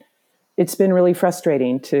going. It's been really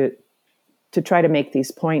frustrating to try to make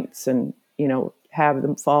these points and, have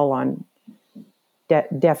them fall on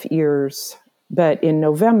deaf ears. But in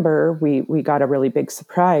November, we got a really big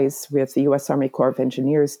surprise with the U.S. Army Corps of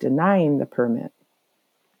Engineers denying the permit.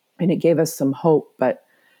 And it gave us some hope. But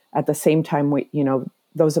at the same time,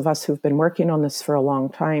 those of us who've been working on this for a long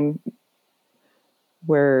time,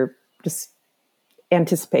 we're just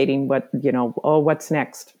anticipating what's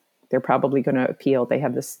next. They're probably going to appeal. They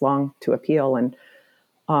have this long to appeal. And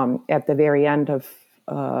at the very end of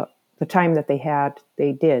the time that they had,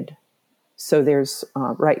 they did. So there's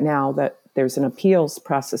right now that there's an appeals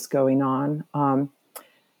process going on.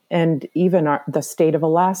 And even the state of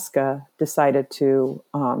Alaska decided to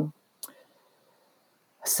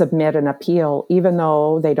submit an appeal, even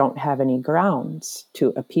though they don't have any grounds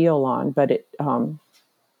to appeal on. But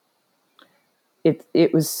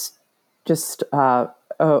it was just a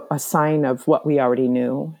sign of what we already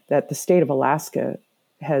knew, that the state of Alaska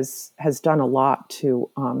has done a lot to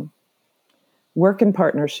work in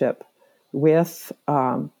partnership with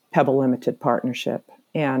Pebble Limited Partnership,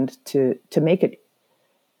 and to make it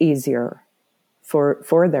easier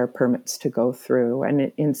for their permits to go through.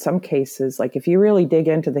 And in some cases, like if you really dig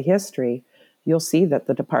into the history, you'll see that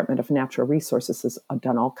the Department of Natural Resources has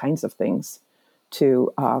done all kinds of things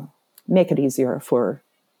to make it easier for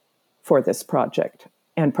this project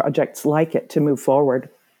and projects like it to move forward.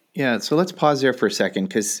 Yeah, so let's pause there for a second,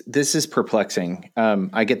 because this is perplexing.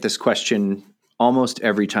 I get this question almost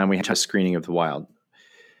every time we have a screening of The Wild.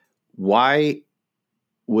 Why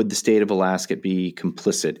would the state of Alaska be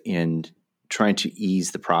complicit in trying to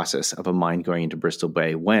ease the process of a mine going into Bristol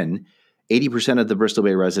Bay when 80% of the Bristol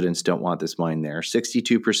Bay residents don't want this mine there.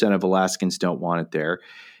 62% of Alaskans don't want it there.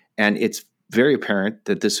 And it's very apparent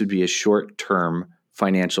that this would be a short-term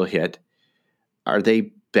financial hit. Are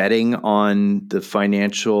they betting on the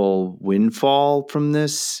financial windfall from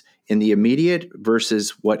this in the immediate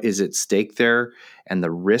versus what is at stake there and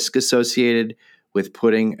the risk associated with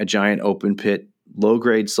putting a giant open pit,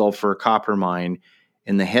 low-grade sulfur copper mine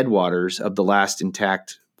in the headwaters of the last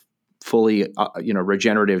intact, fully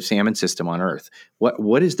regenerative salmon system on Earth?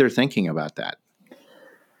 What is their thinking about that?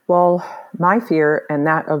 Well, my fear and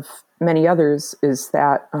that of many others is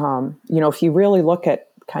that, if you really look at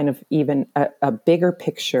kind of even a bigger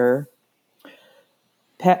picture,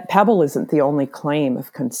 Pebble isn't the only claim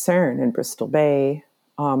of concern in Bristol Bay.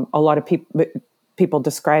 A lot of people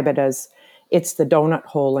describe it as it's the donut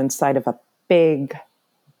hole inside of a big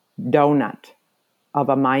donut of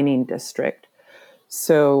a mining district.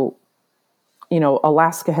 So,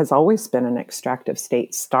 Alaska has always been an extractive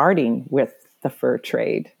state, starting with the fur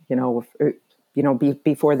trade.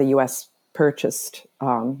 Before the U.S. purchased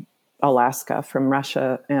Alaska from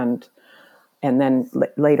Russia and then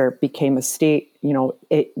later became a state.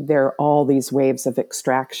 There are all these waves of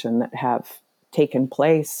extraction that have taken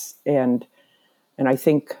place, and I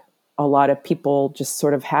think a lot of people just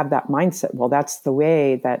sort of have that mindset. Well, that's the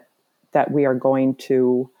way that we are going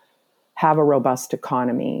to have a robust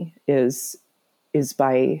economy is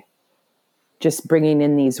by just bringing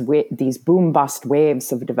in these boom bust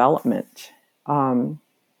waves of development.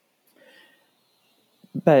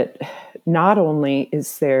 But not only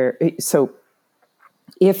is there, so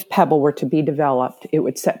if Pebble were to be developed, it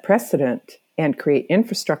would set precedent and create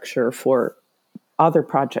infrastructure for other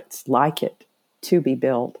projects like it to be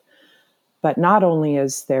built. But not only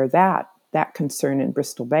is there that concern in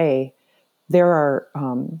Bristol Bay, there are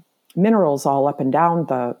minerals all up and down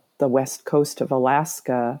the west coast of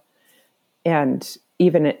Alaska, and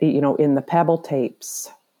even in the Pebble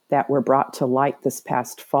tapes that were brought to light this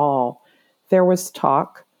past fall, there was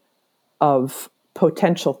talk of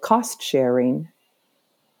potential cost sharing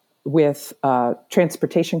with a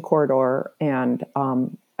transportation corridor and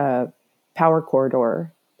a power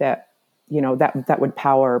corridor that would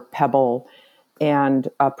power Pebble, and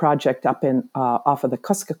a project up in off of the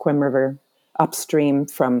Kuskokwim River upstream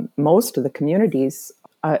from most of the communities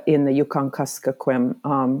in the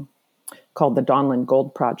Yukon-Kuskokwim called the Donlin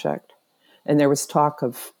Gold Project. And there was talk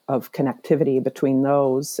of connectivity between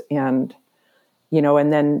those and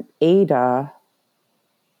then Ada.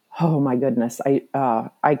 Oh my goodness,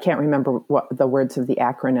 I can't remember what the words of the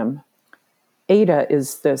acronym. Ada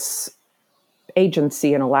is this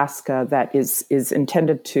agency in Alaska that is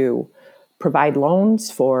intended to provide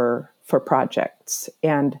loans for projects,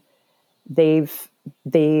 and they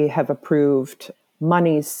have approved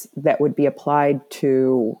monies that would be applied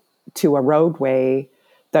to a roadway,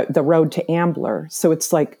 the road to Ambler. So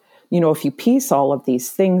it's like, if you piece all of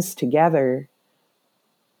these things together,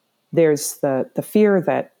 there's the fear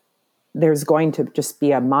that there's going to just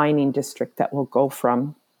be a mining district that will go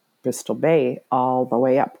from Bristol Bay all the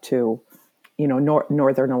way up to,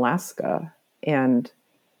 northern Alaska. And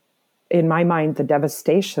in my mind, the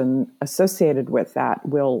devastation associated with that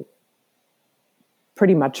will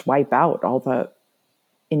pretty much wipe out all the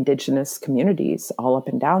indigenous communities all up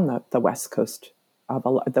and down the west coast of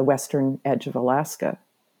the western edge of Alaska.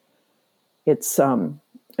 It's a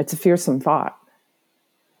fearsome thought,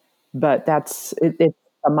 but it's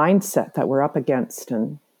a mindset that we're up against.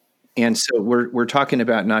 And so we're talking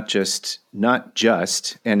about not just,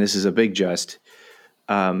 and this is a big just,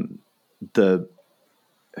 the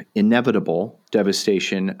inevitable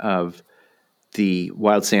devastation of the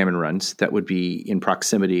wild salmon runs that would be in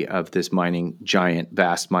proximity of this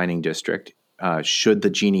vast mining district, should the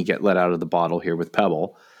genie get let out of the bottle here with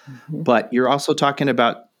Pebble. Mm-hmm. But you're also talking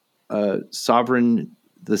about the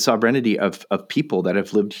sovereignty of people that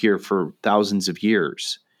have lived here for thousands of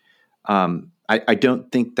years. I don't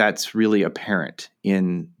think that's really apparent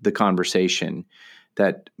in the conversation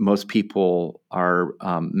that most people are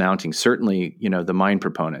mounting. Certainly, the mine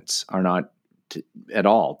proponents are not at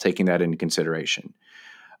all taking that into consideration.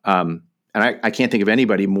 And I can't think of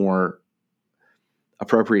anybody more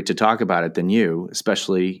appropriate to talk about it than you,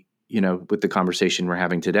 especially, with the conversation we're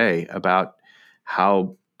having today about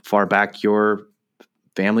how far back your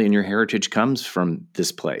family and your heritage comes from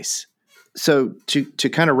this place. So to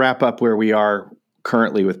kind of wrap up where we are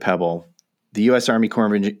currently with Pebble, the U.S. Army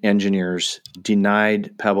Corps of Engineers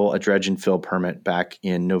denied Pebble a dredge and fill permit back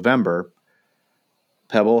in November.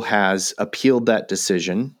 Pebble has appealed that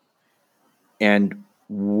decision. And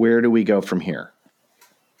where do we go from here?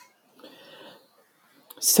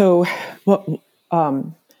 So, what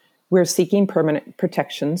we're seeking permanent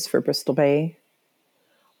protections for Bristol Bay,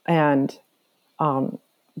 and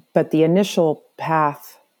but the initial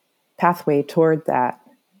pathway toward that,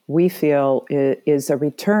 we feel, is a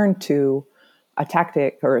return to a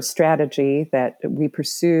tactic or a strategy that we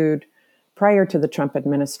pursued prior to the Trump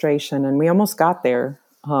administration, and we almost got there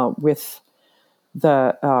with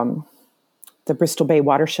the Bristol Bay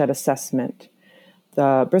Watershed Assessment.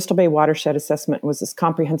 The Bristol Bay Watershed Assessment was this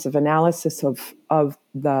comprehensive analysis of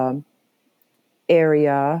the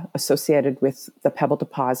area associated with the Pebble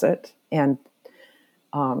deposit and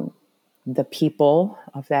the people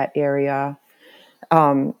of that area.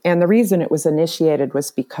 And the reason it was initiated was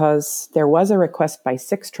because there was a request by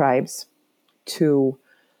 6 tribes for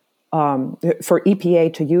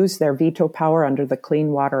EPA to use their veto power under the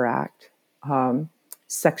Clean Water Act,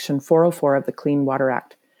 Section 404 of the Clean Water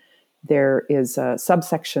Act. There is a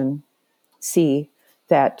subsection C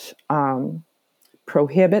that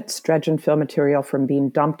prohibits dredge and fill material from being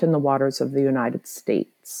dumped in the waters of the United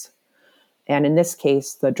States. And in this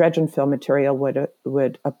case, the dredge and fill material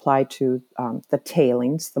would apply to the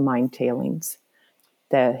tailings, the mine tailings.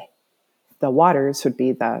 The waters would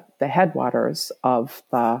be the headwaters of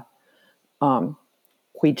the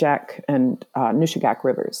Kvichak and Nushagak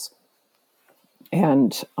rivers.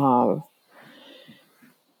 And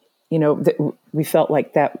we felt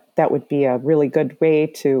like that would be a really good way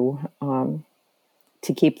to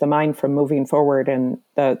keep the mine from moving forward. And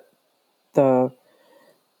the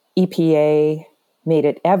EPA made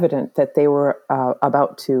it evident that they were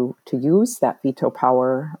about to use that veto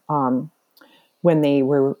power when they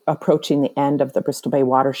were approaching the end of the Bristol Bay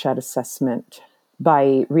Watershed Assessment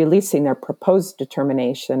by releasing their proposed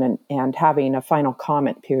determination and having a final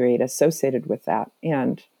comment period associated with that.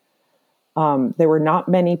 And there were not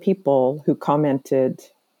many people who commented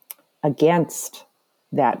against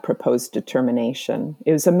that proposed determination.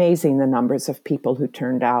 It was amazing the numbers of people who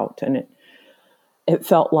turned out, and it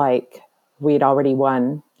felt like we'd already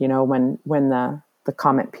won. When the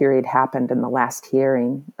comment period happened and the last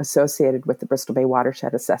hearing associated with the Bristol Bay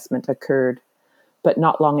Watershed Assessment occurred. But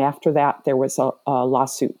not long after that, there was a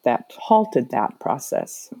lawsuit that halted that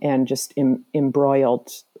process and just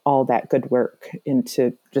embroiled all that good work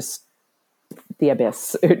into just the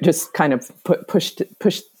abyss. It just kind of pushed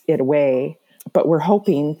it away. But we're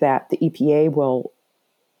hoping that the EPA will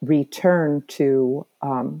return to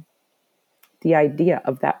the idea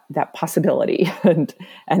of that possibility and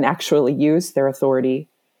actually use their authority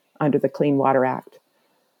under the Clean Water Act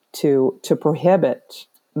to prohibit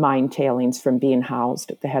mine tailings from being housed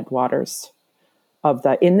at the headwaters of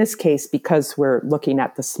in this case, because we're looking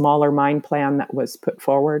at the smaller mine plan that was put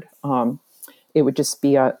forward, it would just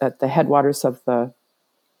be at the headwaters of or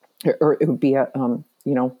it would be a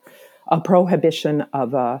prohibition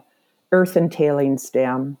of a earthen tailings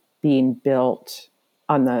dam being built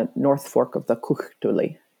on the North Fork of the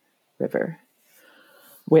Kuchtuli River,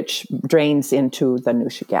 which drains into the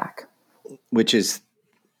Nushagak. Which is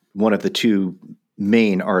one of the 2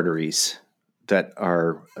 main arteries that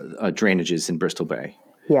are drainages in Bristol Bay.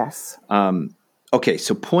 Yes. Okay,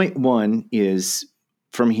 so point 1 is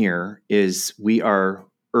we are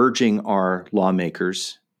urging our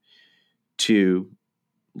lawmakers to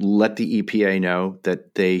let the EPA know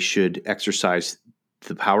that they should exercise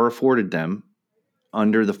the power afforded them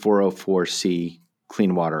under the 404C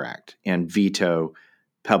Clean Water Act and veto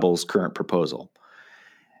Pebble's current proposal.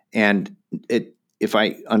 And if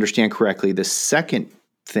I understand correctly, the second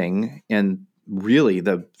thing, and really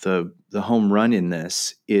the home run in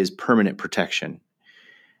this, is permanent protection.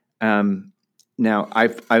 Now, I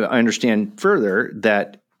understand further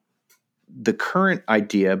that the current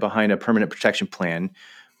idea behind a permanent protection plan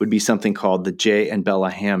would be something called the J. and Bella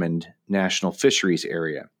Hammond National Fisheries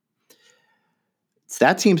Area.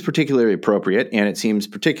 That seems particularly appropriate, and it seems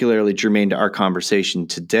particularly germane to our conversation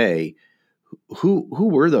today. Who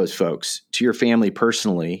were those folks to your family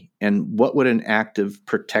personally, and what would an act of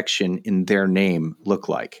protection in their name look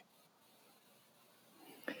like?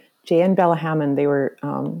 J. and Bella Hammond, they were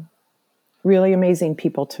really amazing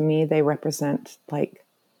people to me. They represent like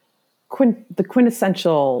the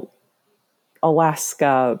quintessential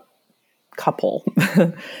Alaska couple.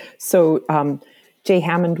 So Jay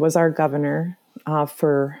Hammond was our governor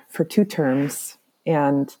for 2 terms,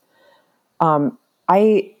 and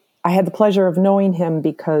I had the pleasure of knowing him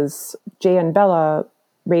because Jay and Bella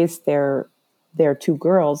raised their 2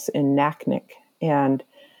 girls in Naknek, and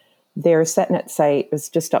their setnet site was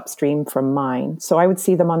just upstream from mine. So I would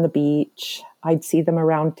see them on the beach. I'd see them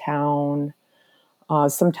around town.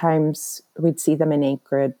 Sometimes we'd see them in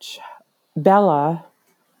Anchorage. Bella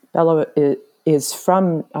is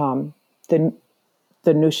from the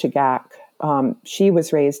Nushagak. She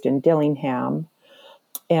was raised in Dillingham,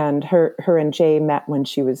 and her and Jay met when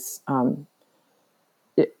she was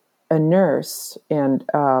a nurse and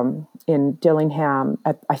in Dillingham,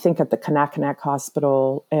 I think at the Kanakanak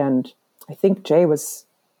Hospital, and I think Jay was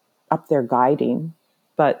up there guiding.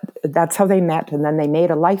 But that's how they met, and then they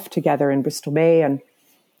made a life together in Bristol Bay. And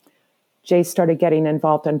Jay started getting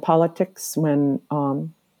involved in politics when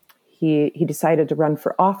he decided to run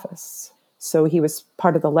for office. So he was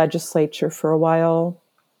part of the legislature for a while,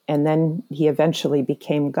 and then he eventually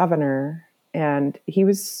became governor. And he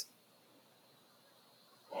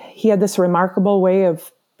had this remarkable way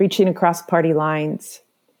of reaching across party lines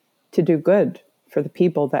to do good for the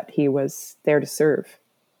people that he was there to serve.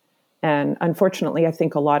 And unfortunately, I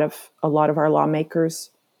think a lot of our lawmakers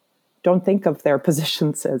don't think of their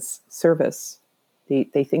positions as service.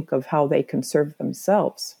 They think of how they can serve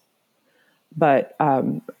themselves. But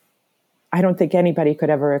I don't think anybody could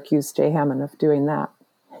ever accuse Jay Hammond of doing that.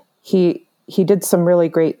 He did some really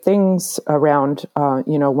great things around,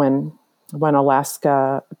 when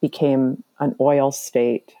Alaska became an oil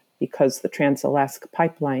state, because the Trans-Alaska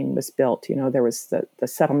Pipeline was built. There was the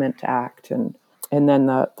Settlement Act, and then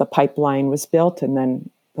the pipeline was built, and then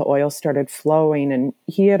the oil started flowing. And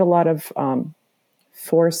he had a lot of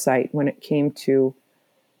foresight when it came to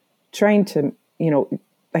trying to,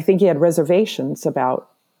 I think he had reservations about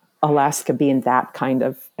Alaska being that kind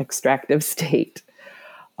of extractive state,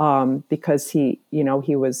 because he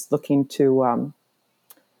was looking to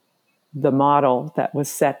the model that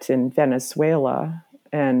was set in Venezuela,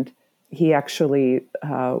 and he actually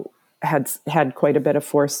had quite a bit of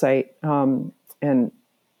foresight in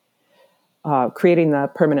creating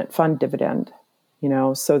the permanent fund dividend,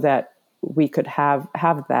 so that we could have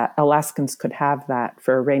that, Alaskans could have that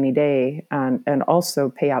for a rainy day, and also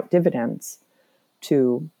pay out dividends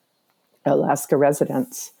to Alaska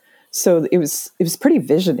residents. So it was pretty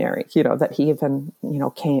visionary, that he even,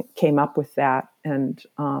 came up with that. And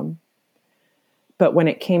but when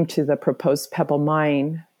it came to the proposed Pebble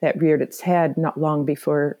Mine that reared its head not long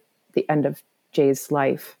before the end of Jay's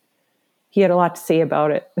life, he had a lot to say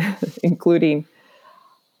about it, including,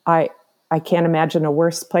 I can't imagine a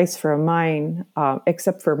worse place for a mine,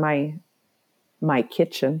 except for my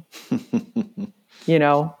kitchen,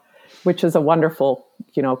 which is a wonderful,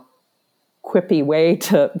 quippy way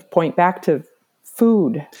to point back to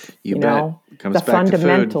food. You bet. Comes the back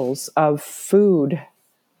fundamentals to food. of food.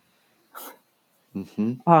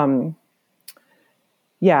 Mm-hmm.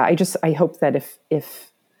 I hope that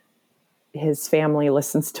if his family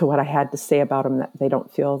listens to what I had to say about him, that they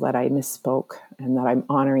don't feel that I misspoke and that I'm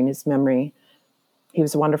honoring his memory. He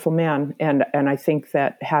was a wonderful man. And I think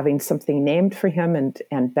that having something named for him,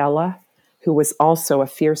 and Bella, who was also a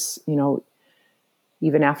fierce,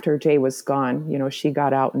 even after Jay was gone, she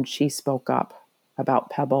got out and she spoke up about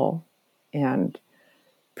Pebble and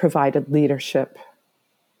provided leadership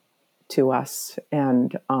to us.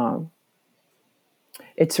 And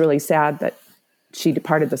it's really sad that she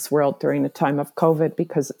departed this world during a time of COVID,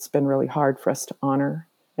 because it's been really hard for us to honor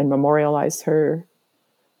and memorialize her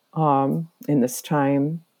in this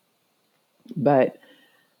time. But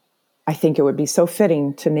I think it would be so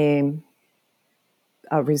fitting to name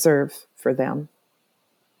a reserve for them.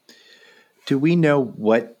 Do we know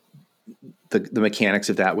what the mechanics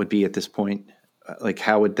of that would be at this point? Like,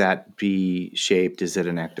 how would that be shaped? Is it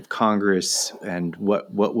an act of Congress? And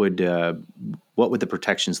what would the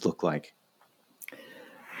protections look like?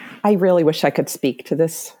 I really wish I could speak to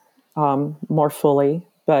this more fully,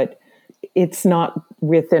 but it's not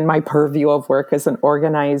within my purview of work as an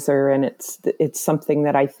organizer, and it's something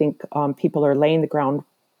that I think people are laying the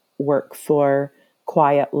groundwork for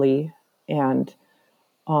quietly, and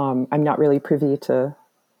I'm not really privy to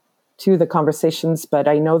the conversations, but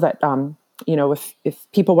I know that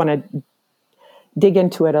if people want to dig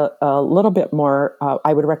into it a little bit more,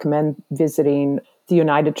 I would recommend visiting the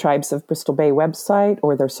United Tribes of Bristol Bay website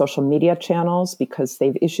or their social media channels, because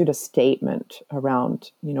they've issued a statement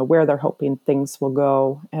around, where they're hoping things will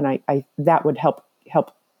go. And I that would help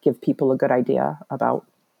give people a good idea about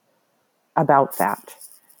that.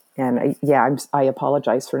 And I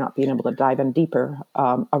apologize for not being able to dive in deeper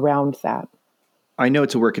around that. I know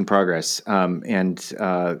it's a work in progress. And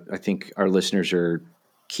I think our listeners are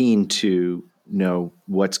keen to know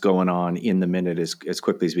what's going on in the minute as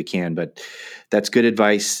quickly as we can, but that's good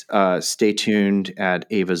advice. Stay tuned at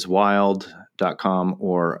avaswild.com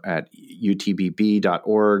or at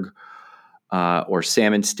utbb.org or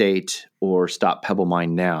Salmon State or Stop Pebble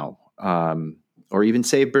Mine Now, or even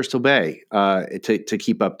Save Bristol Bay to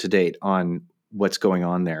keep up to date on what's going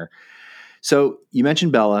on there. So you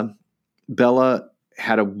mentioned Bella. Bella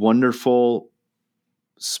had a wonderful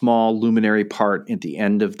small luminary part at the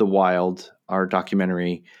end of The Wild, our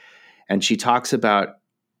documentary. And she talks about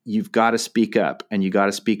you've got to speak up, and you got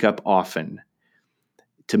to speak up often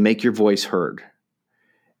to make your voice heard.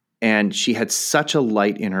 And she had such a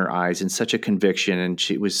light in her eyes and such a conviction, and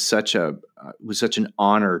she was such an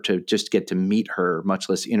honor to just get to meet her, much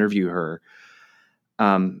less interview her.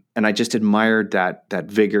 And I just admired that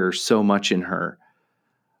vigor so much in her.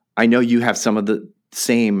 I know you have some of the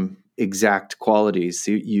same exact qualities.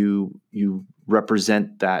 You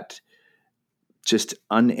represent that just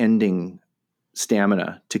unending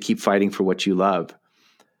stamina to keep fighting for what you love.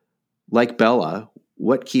 Like Bella,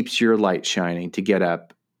 what keeps your light shining to get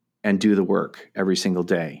up and do the work every single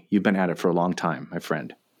day? You've been at it for a long time, my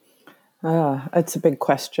friend. It's a big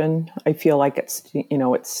question. I feel like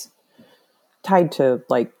it's tied to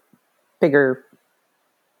like bigger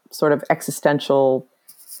sort of existential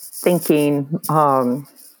thinking.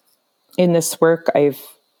 In this work, I've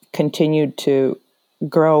continued to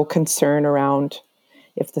grow concern around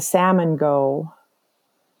if the salmon go,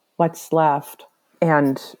 what's left?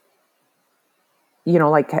 And,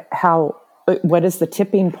 like what is the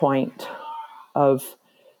tipping point of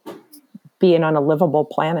being on a livable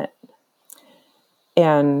planet?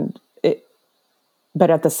 But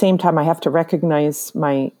at the same time, I have to recognize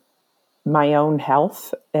my own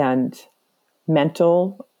health and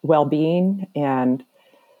mental well-being, and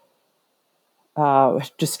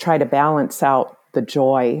just try to balance out the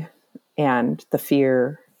joy and the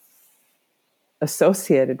fear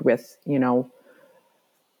associated with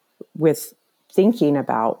thinking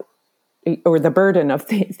about, or the burden of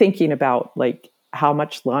thinking about, like, how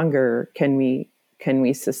much longer can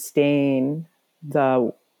we sustain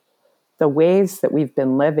the ways that we've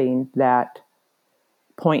been living that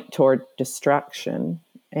point toward destruction,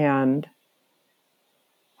 and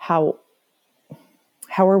how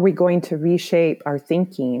are we going to reshape our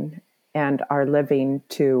thinking and our living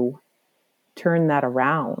to turn that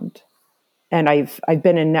around? And I've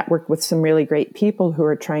been in network with some really great people who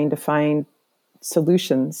are trying to find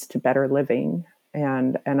solutions to better living,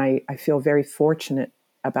 and I feel very fortunate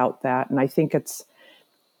about that. And I think it's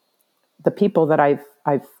the people that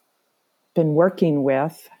I've been working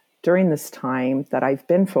with during this time that I've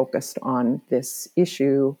been focused on this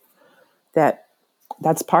issue,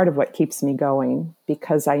 that's part of what keeps me going,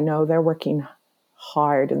 because I know they're working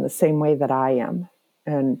hard in the same way that I am.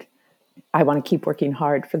 And I want to keep working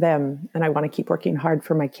hard for them, and I want to keep working hard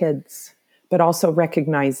for my kids, but also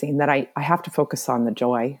recognizing that I have to focus on the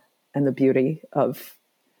joy and the beauty of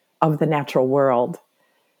the natural world,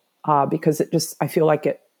 because I feel like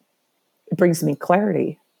it brings me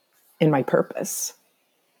clarity in my purpose.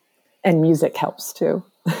 And music helps too.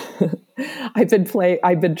 I've been playing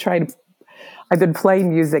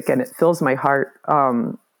music, and it fills my heart.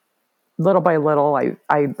 Little by little, I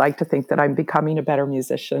like to think that I'm becoming a better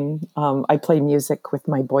musician. I play music with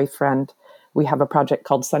my boyfriend. We have a project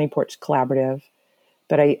called Sunny Porch Collaborative,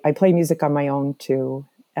 but I play music on my own too.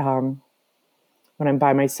 When I'm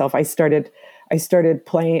by myself, I started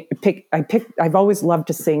playing. I've always loved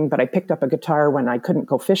to sing, but I picked up a guitar when I couldn't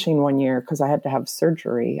go fishing one year because I had to have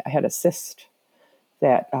surgery. I had a cyst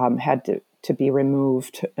that had to be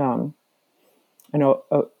removed, an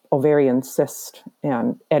ovarian cyst,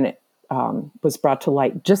 and it was brought to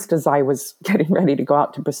light just as I was getting ready to go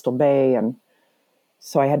out to Bristol Bay, and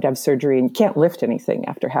so I had to have surgery and can't lift anything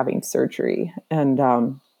after having surgery.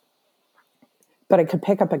 And but I could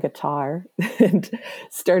pick up a guitar and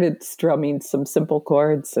started strumming some simple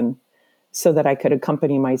chords, and so that I could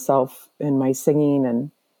accompany myself in my singing,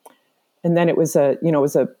 and then it was a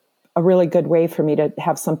really good way for me to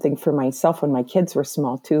have something for myself when my kids were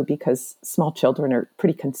small too, because small children are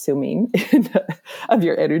pretty consuming of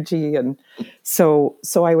your energy. And so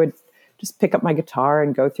I would just pick up my guitar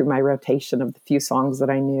and go through my rotation of the few songs that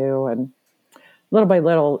I knew. And little by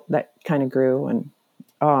little that kind of grew. And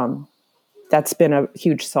that's been a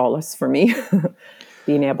huge solace for me,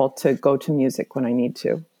 being able to go to music when I need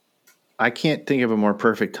to. I can't think of a more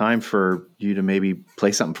perfect time for you to maybe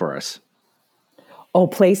play something for us. Oh,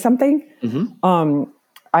 play something? Mm-hmm.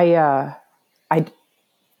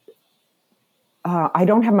 I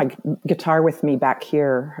don't have my guitar with me back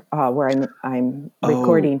here where I'm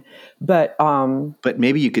recording, but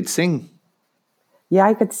maybe you could sing. Yeah,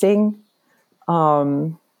 I could sing.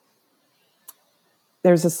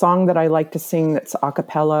 There's a song that I like to sing that's a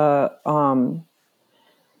cappella.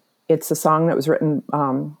 It's a song that was written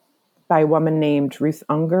by a woman named Ruth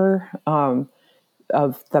Unger of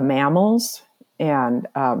the Mammals. And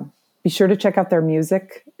be sure to check out their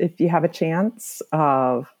music if you have a chance.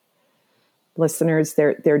 listeners,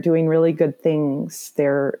 they're doing really good things.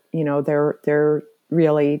 They're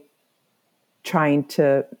really trying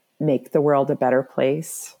to make the world a better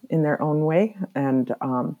place in their own way. And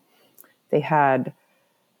they had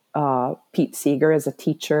Pete Seeger as a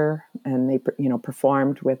teacher, and they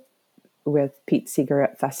performed with Pete Seeger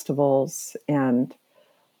at festivals. And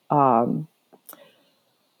the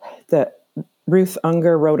Ruth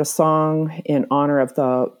Unger wrote a song in honor of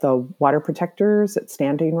the water protectors at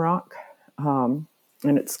Standing Rock, and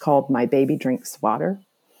it's called "My Baby Drinks Water."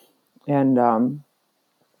 And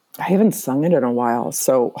I haven't sung it in a while,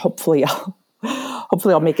 so hopefully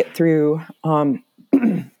I'll make it through. I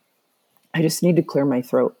just need to clear my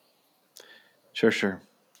throat. Sure.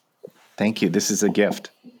 Thank you. This is a gift.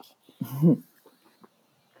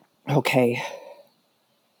 Okay.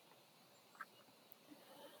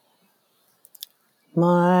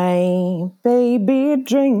 My baby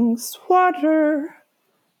drinks water.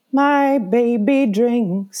 My baby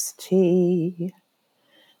drinks tea.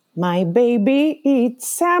 My baby eats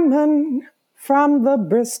salmon from the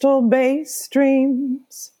Bristol Bay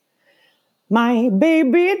streams. My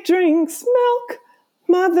baby drinks milk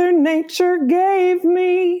Mother Nature gave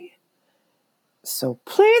me. So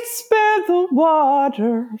please spare the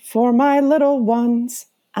water for my little ones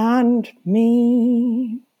and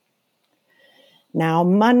me. Now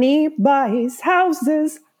money buys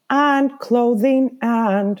houses and clothing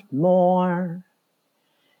and more.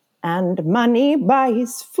 And money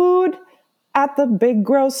buys food at the big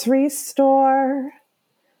grocery store.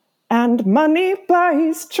 And money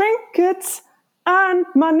buys trinkets and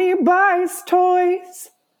money buys toys.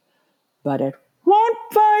 But it won't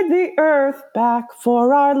buy the earth back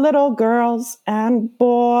for our little girls and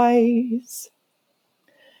boys.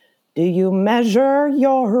 Do you measure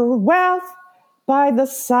your wealth by the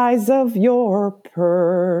size of your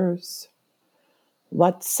purse?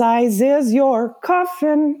 What size is your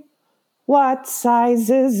coffin? What size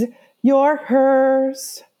is your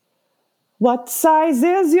hearse? What size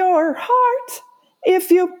is your heart if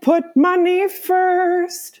you put money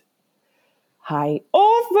first? High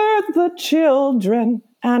over the children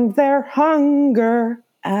and their hunger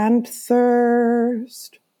and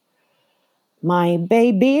thirst. My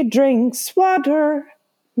baby drinks water,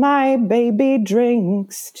 my baby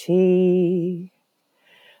drinks tea.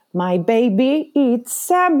 My baby eats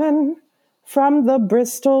salmon from the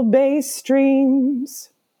Bristol Bay streams.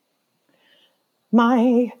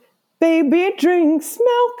 My baby drinks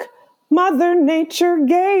milk Mother Nature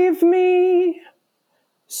gave me.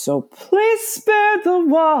 So please spare the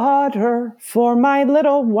water for my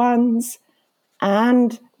little ones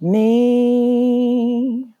and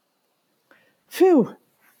me. Phew.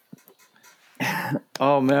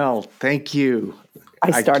 Oh, Mel, thank you.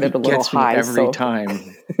 I started a little gets me high every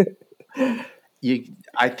time.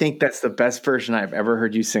 I think that's the best version I've ever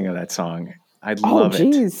heard you sing of that song. I love it.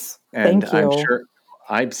 Oh, geez. And Thank you.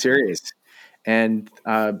 I'm serious. And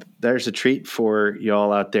there's a treat for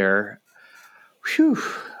y'all out there. Whew.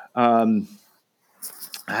 Man,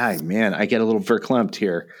 I get a little verklempt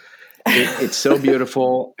here. It's so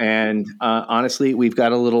beautiful. And honestly, we've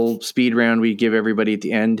got a little speed round we give everybody at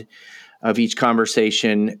the end of each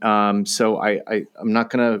conversation. So I'm not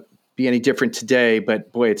going to be any different today,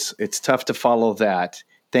 but boy, it's tough to follow that.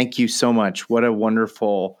 Thank you so much. What a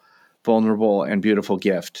wonderful, vulnerable, and beautiful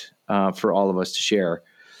gift for all of us to share.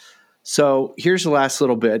 So here's the last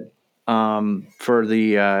little bit for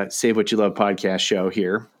the Save What You Love podcast show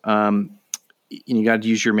here. You got to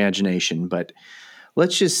use your imagination, but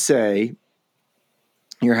let's just say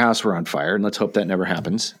your house were on fire, and let's hope that never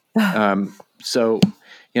happens. So,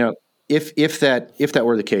 if that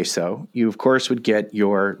were the case, though, you of course would get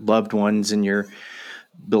your loved ones and your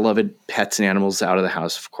beloved pets and animals out of the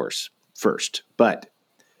house, of course, first. But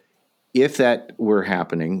if that were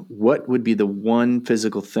happening, what would be the one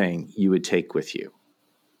physical thing you would take with you?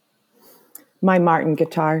 My Martin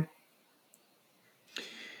guitar.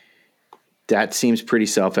 That seems pretty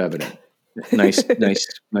self-evident.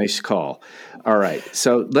 Nice call. All right.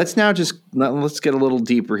 So let's get a little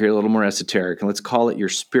deeper here, a little more esoteric, and let's call it your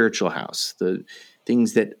spiritual house, the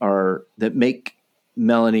things that make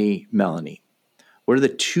Melanie. What are the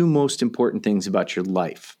two most important things about your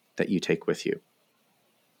life that you take with you?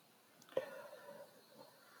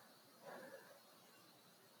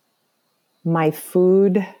 My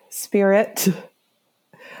food spirit,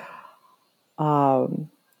 and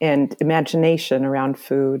imagination around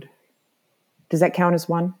food. Does that count as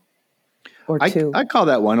one or two? I call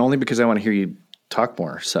that one only because I want to hear you talk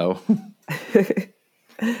more. So,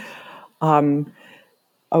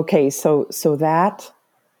 okay, so that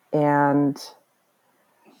and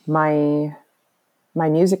my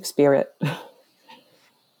music spirit.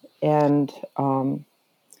 and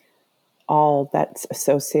all that's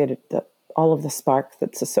associated, all of the spark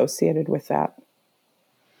that's associated with that.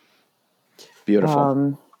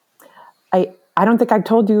 Beautiful. I don't think I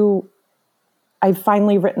told you, I've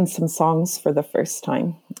finally written some songs for the first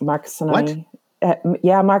time. Marcus and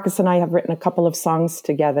Marcus and I have written a couple of songs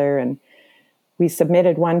together, and we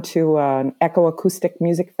submitted one to an Echo Acoustic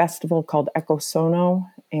Music Festival called Echo Sono,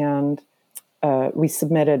 and we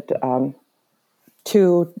submitted the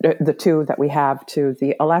two that we have to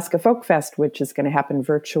the Alaska Folk Fest, which is going to happen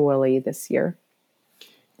virtually this year.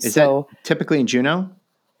 Is that typically in Juneau?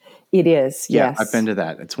 It is, yeah, yes. I've been to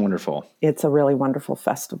that. It's wonderful. It's a really wonderful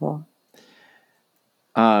festival.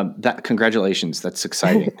 Congratulations. That's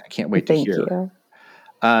exciting. I can't wait to hear.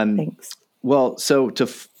 Thank you. Thanks. Well, so to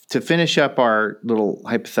finish up our little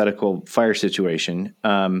hypothetical fire situation,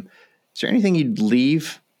 is there anything you'd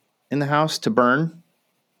leave in the house to burn?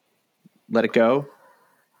 Let it go?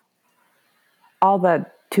 All the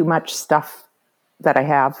too much stuff that I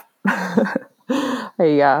have.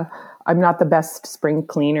 I'm not the best spring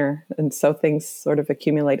cleaner, and so things sort of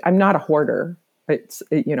accumulate. I'm not a hoarder. It's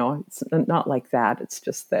not like that. It's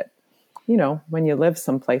just that, when you live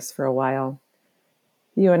someplace for a while,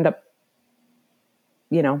 you end up,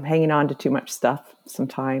 hanging on to too much stuff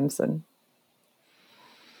sometimes. And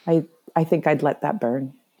I think I'd let that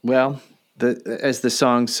burn. Well, as the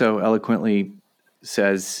song so eloquently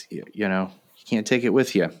says, you can't take it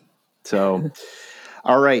with you. So,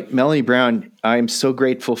 all right, Melanie Brown, I'm so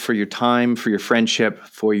grateful for your time, for your friendship,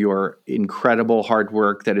 for your incredible hard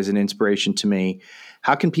work that is an inspiration to me.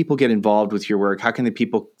 How can people get involved with your work? How can the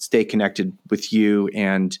people stay connected with you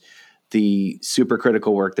and the super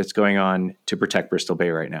critical work that's going on to protect Bristol Bay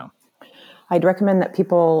right now? I'd recommend that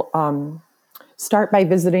people start by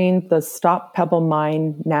visiting the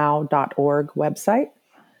StopPebbleMineNow.org website,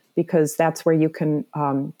 because that's where you can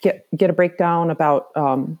get a breakdown about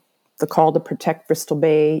the call to protect Bristol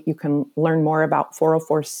Bay. You can learn more about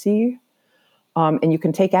 404C, and you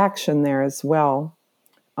can take action there as well.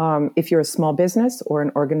 If you're a small business or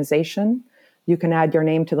an organization, you can add your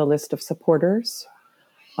name to the list of supporters.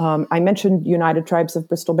 I mentioned United Tribes of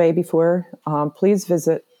Bristol Bay before. Please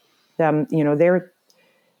visit them. They're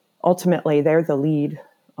the lead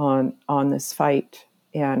on this fight,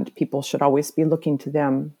 and people should always be looking to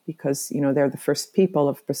them because, they're the first people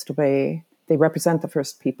of Bristol Bay. They represent the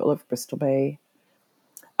first people of Bristol Bay.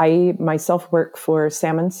 I myself work for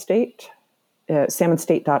Salmon State.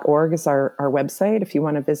 SalmonState.org is our website if you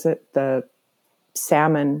want to visit the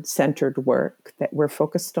salmon-centered work that we're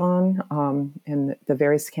focused on and the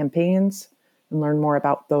various campaigns, and learn more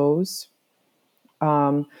about those.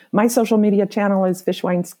 My social media channel is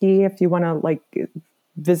Fishwine If you want to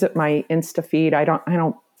visit my Insta feed, I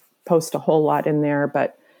don't post a whole lot in there,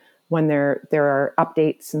 but when there are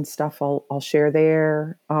updates and stuff, I'll share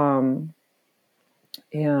there. And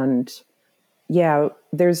yeah,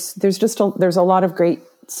 there's a lot of great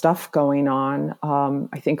stuff going on.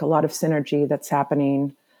 I think a lot of synergy that's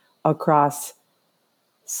happening across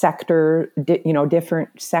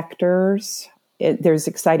different sectors. There's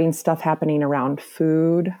exciting stuff happening around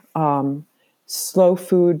food. Slow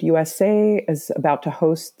Food USA is about to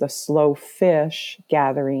host the Slow Fish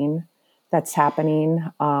gathering that's happening.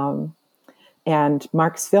 And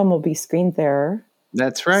Mark's film will be screened there.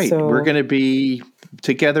 That's right. So, we're going to be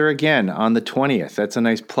together again on the 20th. That's a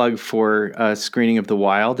nice plug for a screening of The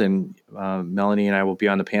Wild, and Melanie and I will be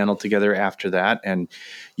on the panel together after that. And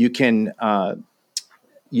you can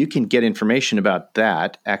get information about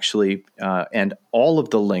that, actually, and all of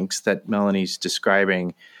the links that Melanie's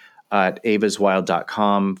describing at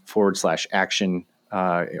avaswild.com/action,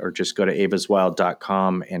 or just go to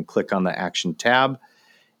avaswild.com and click on the action tab.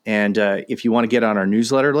 And if you want to get on our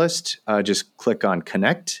newsletter list, just click on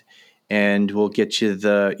Connect, and we'll get you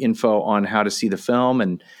the info on how to see the film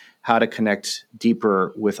and how to connect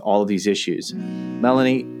deeper with all of these issues.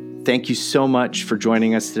 Melanie, thank you so much for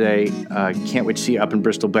joining us today. Can't wait to see you up in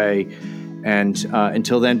Bristol Bay. And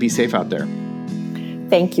until then, be safe out there.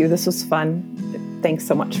 Thank you. This was fun. Thanks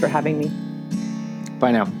so much for having me.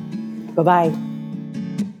 Bye now. Bye-bye.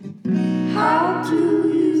 How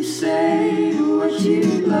do you say what you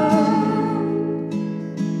love?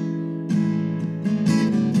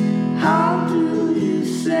 How do you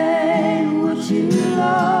say what you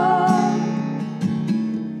love?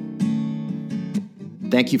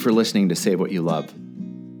 Thank you for listening to Say What You Love.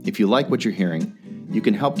 If you like what you're hearing, you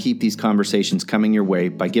can help keep these conversations coming your way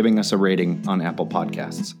by giving us a rating on Apple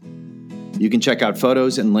Podcasts. You can check out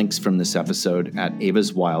photos and links from this episode at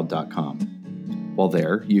avaswild.com. While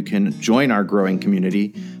there, you can join our growing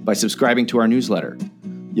community by subscribing to our newsletter.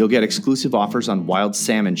 You'll get exclusive offers on wild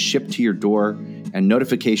salmon shipped to your door and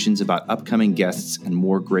notifications about upcoming guests and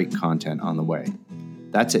more great content on the way.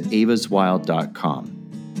 That's at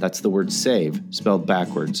avaswild.com. That's the word save, spelled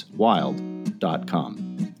backwards,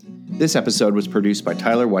 wild.com. This episode was produced by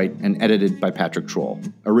Tyler White and edited by Patrick Troll.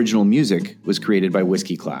 Original music was created by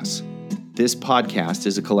Whiskey Class. This podcast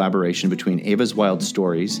is a collaboration between Ava's Wild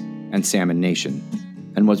Stories and Salmon Nation,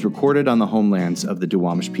 and was recorded on the homelands of the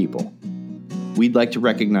Duwamish people. We'd like to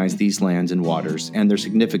recognize these lands and waters and their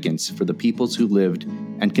significance for the peoples who lived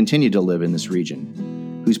and continue to live in this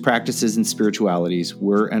region, whose practices and spiritualities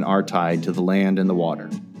were and are tied to the land and the water,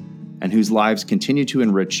 and whose lives continue to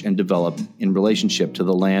enrich and develop in relationship to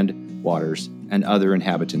the land, waters, and other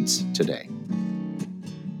inhabitants today.